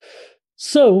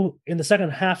 So in the second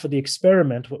half of the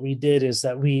experiment, what we did is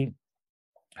that we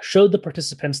showed the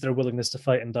participants their willingness to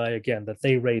fight and die again, that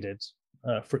they rated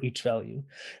for each value.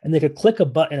 And they could click a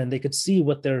button and they could see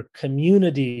what their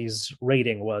community's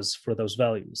rating was for those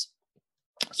values.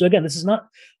 So again, this is not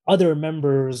other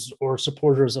members or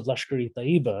supporters of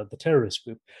Lashkar-e-Taiba, the terrorist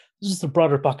group. This is the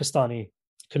broader Pakistani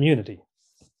community.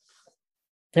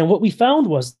 And what we found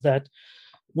was that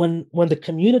when the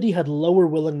community had lower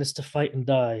willingness to fight and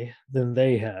die than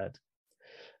they had,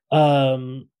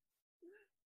 that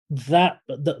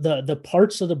the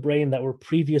parts of the brain that were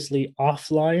previously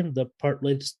offline, the part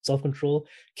related to self-control,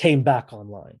 came back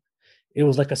online. It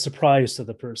was like a surprise to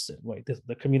the person. Wait,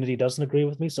 the community doesn't agree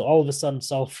with me. So all of a sudden,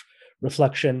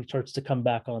 self-reflection starts to come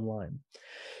back online.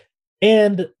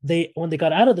 And when they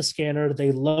got out of the scanner,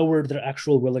 they lowered their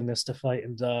actual willingness to fight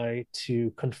and die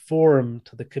to conform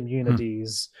to the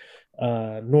community's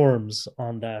norms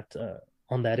on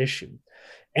that issue.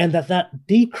 And that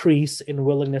decrease in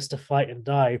willingness to fight and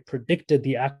die predicted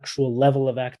the actual level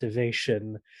of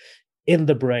activation in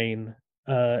the brain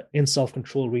in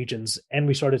self-control regions, and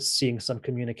we started seeing some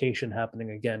communication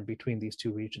happening again between these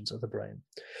two regions of the brain.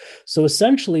 So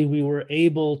essentially, we were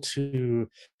able to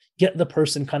get the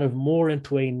person kind of more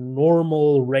into a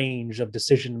normal range of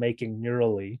decision-making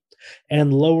neurally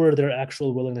and lower their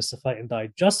actual willingness to fight and die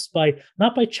just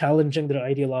not by challenging their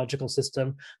ideological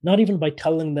system, not even by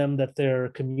telling them that their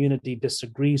community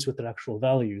disagrees with their actual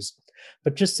values,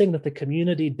 but just saying that the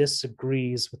community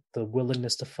disagrees with the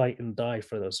willingness to fight and die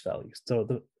for those values.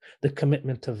 So the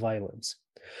commitment to violence.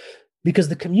 Because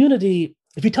the community,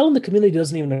 if you tell them the community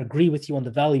doesn't even agree with you on the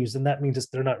values, then that means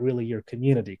they're not really your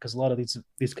community, because a lot of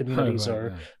these communities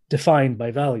are defined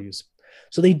by values.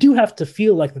 So they do have to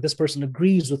feel like that this person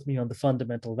agrees with me on the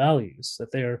fundamental values,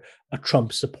 that they're a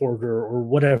Trump supporter or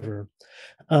whatever.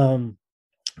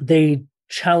 They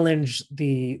challenge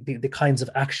the kinds of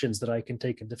actions that I can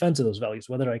take in defense of those values,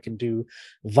 whether I can do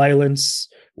violence,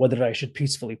 whether I should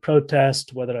peacefully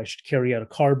protest, whether I should carry out a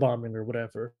car bombing or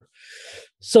whatever.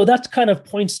 So that kind of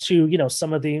points to,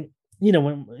 some of the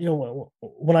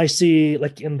when I see,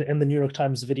 like, in the New York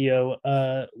Times video,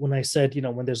 when I said,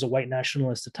 when there's a white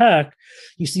nationalist attack,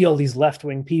 you see all these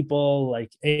left-wing people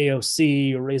like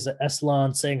AOC or Reza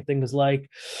Eslan saying things like,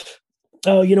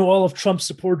 oh, all of Trump's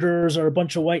supporters are a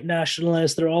bunch of white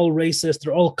nationalists. They're all racist.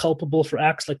 They're all culpable for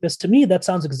acts like this. To me, that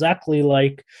sounds exactly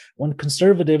like when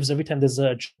conservatives, every time there's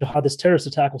a jihadist terrorist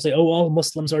attack, will say, oh, all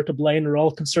Muslims are to blame, or all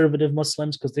conservative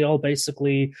Muslims, because they all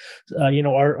basically, are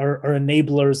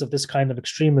enablers of this kind of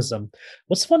extremism.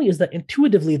 What's funny is that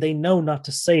intuitively they know not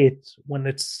to say it when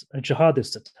it's a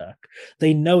jihadist attack.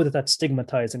 They know that that's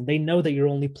stigmatizing. They know that you're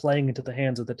only playing into the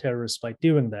hands of the terrorists by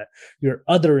doing that. You're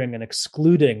othering and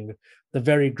excluding the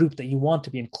very group that you want to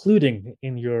be including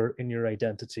in your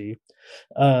identity,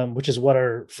 which is what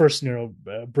our first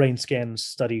brain scan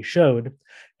study showed.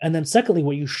 And then secondly,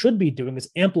 what you should be doing is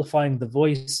amplifying the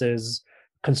voices,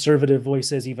 conservative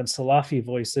voices, even Salafi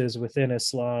voices within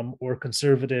Islam, or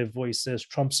conservative voices,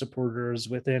 Trump supporters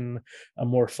within a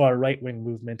more far right-wing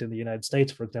movement in the United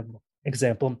States, for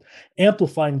example,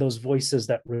 amplifying those voices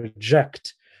that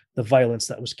reject the violence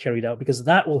that was carried out, because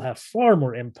that will have far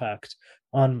more impact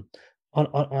on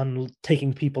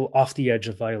taking people off the edge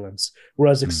of violence,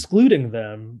 whereas excluding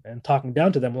them and talking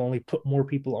down to them will only put more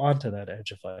people onto that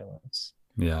edge of violence.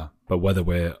 Yeah, but whether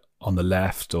we're on the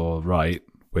left or right,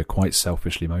 we're quite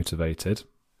selfishly motivated,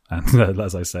 and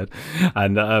as I said,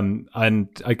 and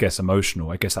I guess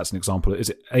emotional. I guess that's an example. Is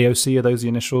it AOC? Are those the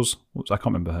initials? I can't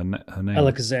remember her name.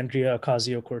 Alexandria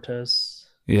Ocasio-Cortez.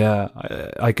 Yeah,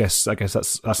 I guess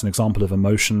that's an example of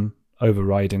emotion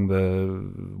overriding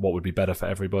what would be better for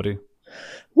everybody.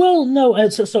 Well, no.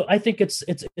 So I think it's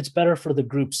better for the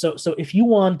group. So if you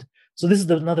want, so this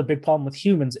is another big problem with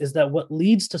humans, is that what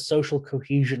leads to social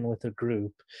cohesion with a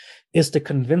group is to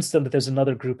convince them that there's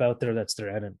another group out there that's their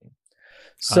enemy.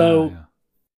 So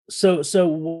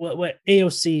what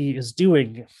AOC is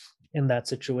doing in that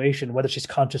situation, whether she's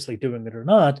consciously doing it or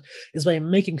not, is by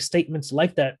making statements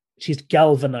like that, she's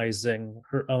galvanizing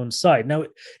her own side. Now,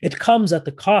 it comes at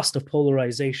the cost of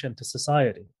polarization to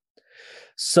society.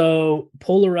 So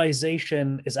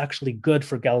polarization is actually good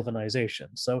for galvanization.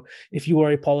 So if you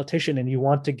are a politician and you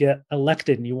want to get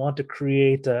elected and you want to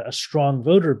create a strong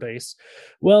voter base,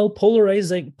 well,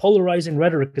 polarizing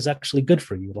rhetoric is actually good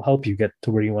for you. It'll help you get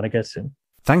to where you want to get to.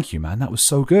 Thank you, man. That was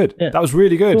so good. Yeah. That was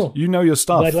really good. Cool. You know your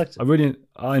stuff.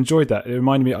 I enjoyed that. It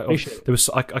reminded me.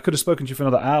 I could have spoken to you for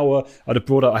another hour. I'd have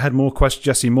brought up. I had more questions.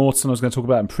 Jesse Morton. I was going to talk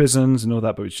about in prisons and all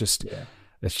that, but it's just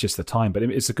the time. But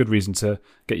it's a good reason to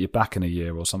get you back in a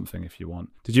year or something if you want.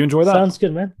 Did you enjoy that? Sounds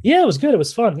good, man. Yeah, it was good. It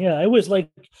was fun. Yeah, I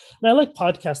like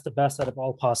podcasts the best out of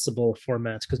all possible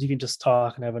formats, because you can just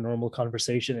talk and have a normal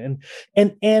conversation.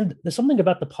 And there's something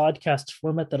about the podcast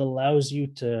format that allows you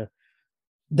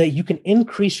that you can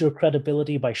increase your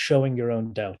credibility by showing your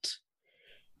own doubt.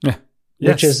 Yeah.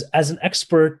 Which is, as an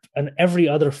expert in every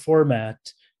other format,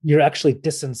 you're actually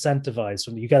disincentivized.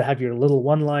 You got to have your little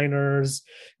one-liners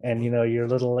and, your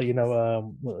little, your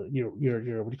what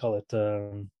do you call it?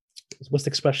 What's the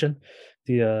expression?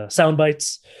 The sound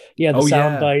bites. Yeah, the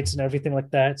sound bites and everything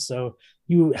like that. So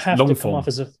you have to come off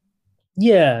as a...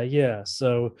 Yeah.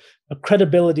 So a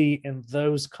credibility in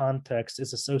those contexts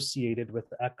is associated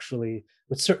with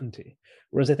certainty.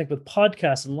 Whereas I think with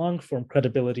podcasts and long form,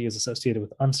 credibility is associated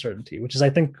with uncertainty, which is, I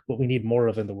think, what we need more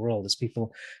of in the world, is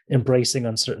people embracing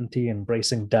uncertainty,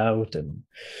 embracing doubt, and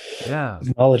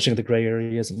acknowledging the gray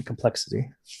areas and complexity.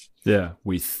 Yeah,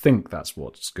 we think that's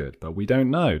what's good, but we don't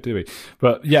know, do we?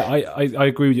 But yeah, I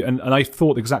agree with you. And I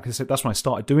thought exactly the same. That's when I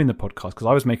started doing the podcast, because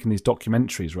I was making these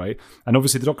documentaries, right? And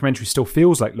obviously the documentary still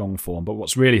feels like long form, but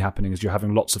what's really happening is you're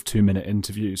having lots of 2-minute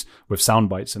interviews with sound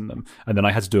bites in them. And then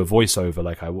I had to do a voiceover,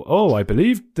 like, I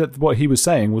believe that what he was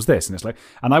saying was this. And it's like,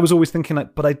 and I was always thinking,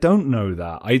 like, but I don't know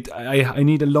that. I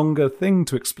need a longer thing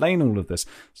to explain all of this.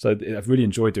 So I've really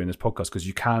enjoyed doing this podcast, because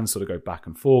you can sort of go back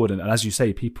and forward. And as you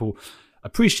say, people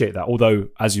appreciate that, although,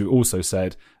 as you also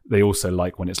said, they also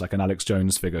like when it's like an Alex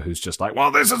Jones figure who's just like,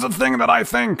 well, this is a thing that I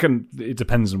think, and it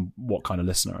depends on what kind of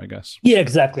listener, I guess. Yeah,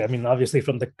 exactly. I mean, obviously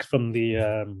from the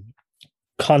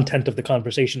content of the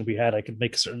conversation we had, I could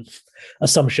make certain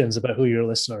assumptions about who your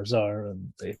listeners are,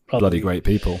 and they probably bloody great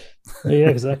people. Yeah,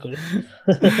 exactly.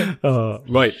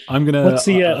 Right, I'm gonna. What's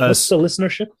the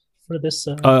listenership for this?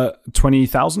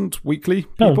 20,000 weekly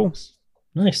people.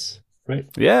 Oh, nice. Right.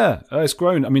 Yeah, it's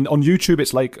grown. I mean, on YouTube,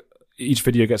 it's like each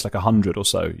video gets like 100 or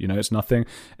so. It's nothing.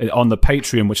 On the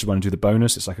Patreon, which is when I do the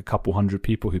bonus, it's like a couple hundred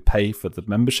people who pay for the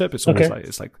membership. It's always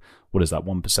like what is that,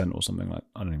 1% or something? Like,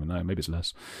 I don't even know. Maybe it's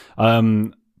less.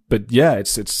 But yeah,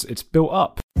 it's built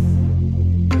up.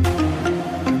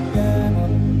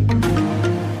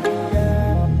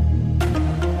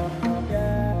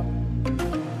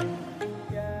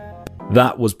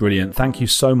 That was brilliant. Thank you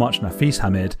so much, Nafis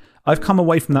Hamid. I've come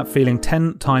away from that feeling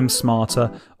 10 times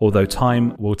smarter, although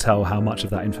time will tell how much of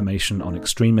that information on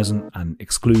extremism and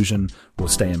exclusion will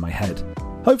stay in my head.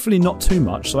 Hopefully not too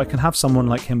much, so I can have someone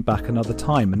like him back another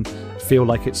time and feel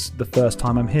like it's the first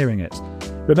time I'm hearing it.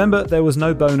 Remember, there was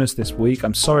no bonus this week.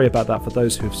 I'm sorry about that for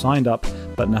those who've signed up,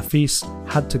 but Nafis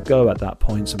had to go at that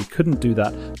point, so we couldn't do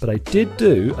that. But I did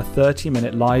do a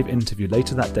 30-minute live interview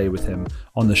later that day with him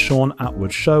on the Sean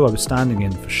Atwood show. I was standing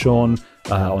in for Sean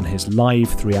on his live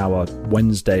 3-hour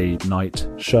Wednesday night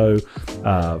show.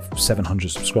 700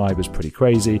 subscribers, pretty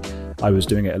crazy. I was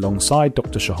doing it alongside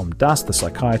Dr. Shahom Das, the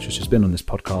psychiatrist who's been on this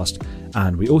podcast,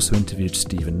 and we also interviewed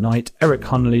Stephen Knight, Eric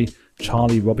Hunley,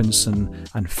 Charlie Robinson,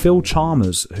 and Phil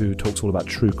Chalmers, who talks all about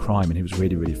true crime, and he was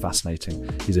really, really fascinating.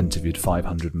 He's interviewed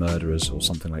 500 murderers or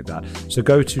something like that. So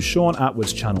go to Sean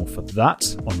Atwood's channel for that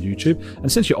on YouTube.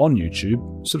 And since you're on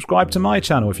YouTube, subscribe to my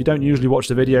channel. If you don't usually watch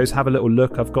the videos, have a little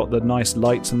look. I've got the nice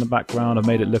lights in the background. I've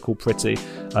made it look all pretty.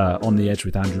 On the Edge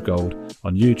with Andrew Gold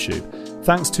on YouTube.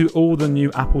 Thanks to all the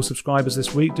new Apple subscribers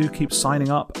this week. Do keep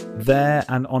signing up there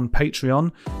and on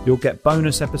Patreon. You'll get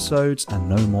bonus episodes and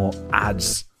no more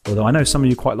ads. Although I know some of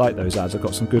you quite like those ads. I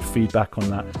got some good feedback on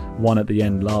that one at the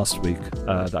end last week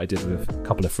that I did with a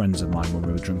couple of friends of mine when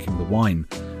we were drinking the wine.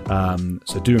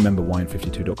 So do remember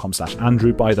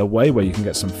wine52.com/Andrew, by the way, where you can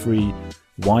get some free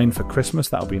wine for Christmas.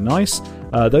 That'll be nice.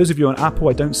 Those of you on Apple,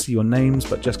 I don't see your names,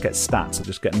 but just get stats. So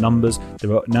just get numbers.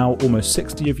 There are now almost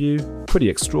 60 of you. Pretty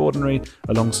extraordinary,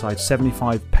 alongside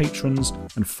 75 patrons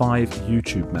and 5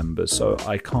 YouTube members. So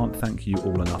I can't thank you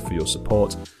all enough for your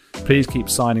support. Please keep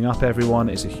signing up, everyone.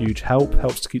 It's a huge help.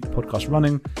 Helps to keep the podcast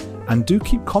running. And do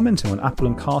keep commenting on Apple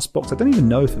and CastBox. I don't even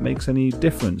know if it makes any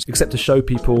difference, except to show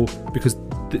people, because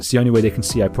it's the only way they can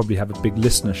see I probably have a big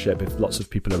listenership if lots of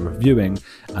people are reviewing,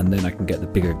 and then I can get the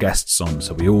bigger guests on,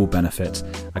 so we all benefit.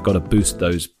 I've got to boost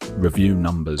those review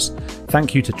numbers.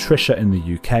 Thank you to Trisha in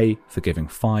the UK for giving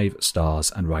 5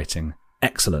 stars and writing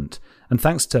excellent. And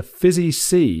thanks to Fizzy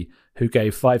C, who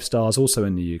gave 5 stars also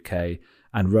in the UK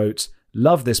and wrote,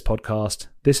 "Love this podcast.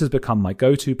 This has become my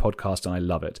go-to podcast and I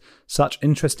love it. Such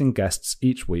interesting guests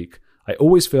each week. I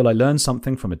always feel I learn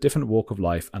something from a different walk of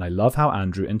life, and I love how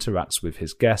Andrew interacts with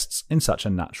his guests in such a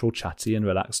natural, chatty and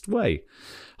relaxed way.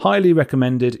 Highly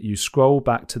recommended you scroll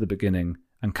back to the beginning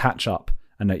and catch up,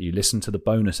 and that you listen to the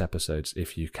bonus episodes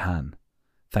if you can."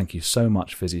 Thank you so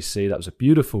much, Fizzy C. That was a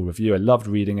beautiful review. I loved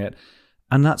reading it.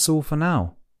 And that's all for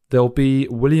now. There'll be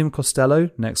William Costello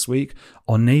next week.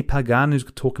 Oné Pagan, who's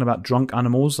talking about drunk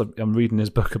animals. I'm reading his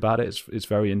book about it. It's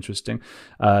very interesting.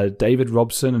 David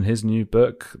Robson and his new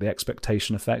book, The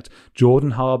Expectation Effect.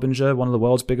 Jordan Harbinger, one of the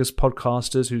world's biggest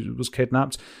podcasters who was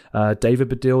kidnapped. David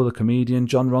Baddiel, the comedian.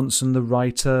 John Ronson, the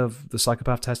writer of The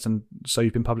Psychopath Test and So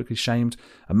You've Been Publicly Shamed.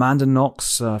 Amanda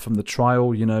Knox from the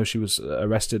trial. You know, she was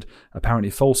arrested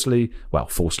apparently falsely. Well,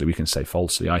 falsely, we can say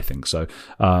falsely, I think so.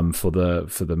 For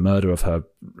the murder of her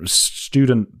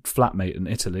student flatmate in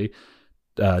Italy.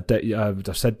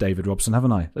 I've said David Robson,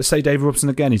 haven't I? Let's say David Robson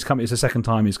again. It's the second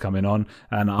time he's coming on,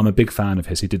 and I'm a big fan of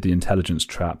his. He did The Intelligence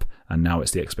Trap, and now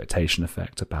it's The Expectation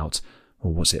Effect about,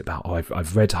 or what's it about? Oh,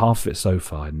 I've read half of it so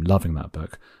far. I'm loving that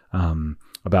book.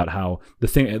 About how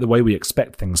the way we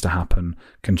expect things to happen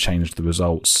can change the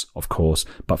results, of course.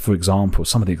 But for example,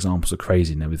 some of the examples are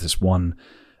crazy. There was this one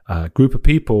group of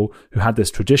people who had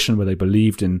this tradition where they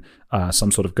believed in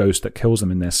some sort of ghost that kills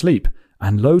them in their sleep,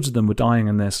 and loads of them were dying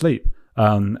in their sleep.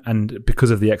 And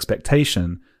because of the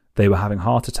expectation, they were having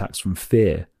heart attacks from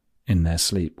fear in their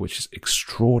sleep, which is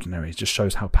extraordinary. It just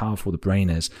shows how powerful the brain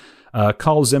is.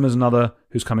 Carl Zimmer's another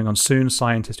who's coming on soon,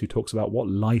 scientist who talks about what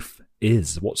life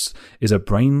is. Is a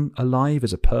brain alive?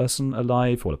 Is a person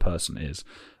alive? What a person is.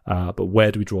 But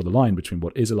where do we draw the line between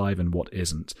what is alive and what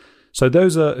isn't? So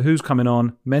those are who's coming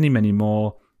on. Many, many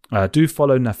more. Do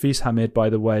follow Nafis Hamid, by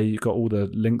the way. You've got all the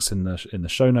links in the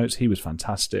show notes. He was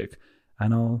fantastic.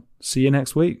 And I'll see you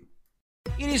next week.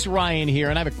 It is Ryan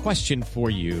here, and I have a question for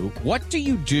you. What do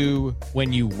you do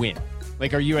when you win?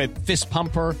 Like, are you a fist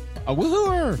pumper, a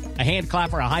woo-hooer, a hand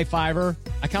clapper, a high fiver?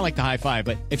 I kind of like the high five,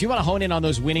 but if you want to hone in on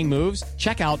those winning moves,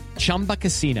 check out Chumba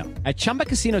Casino. At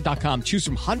ChumbaCasino.com, choose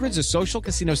from hundreds of social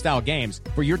casino-style games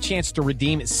for your chance to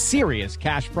redeem serious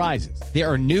cash prizes. There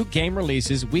are new game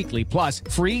releases weekly, plus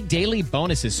free daily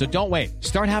bonuses. So don't wait.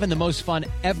 Start having the most fun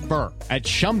ever at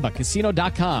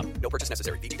ChumbaCasino.com. No purchase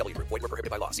necessary. VGW Group. Void where prohibited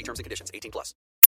by law. See terms and conditions. 18+.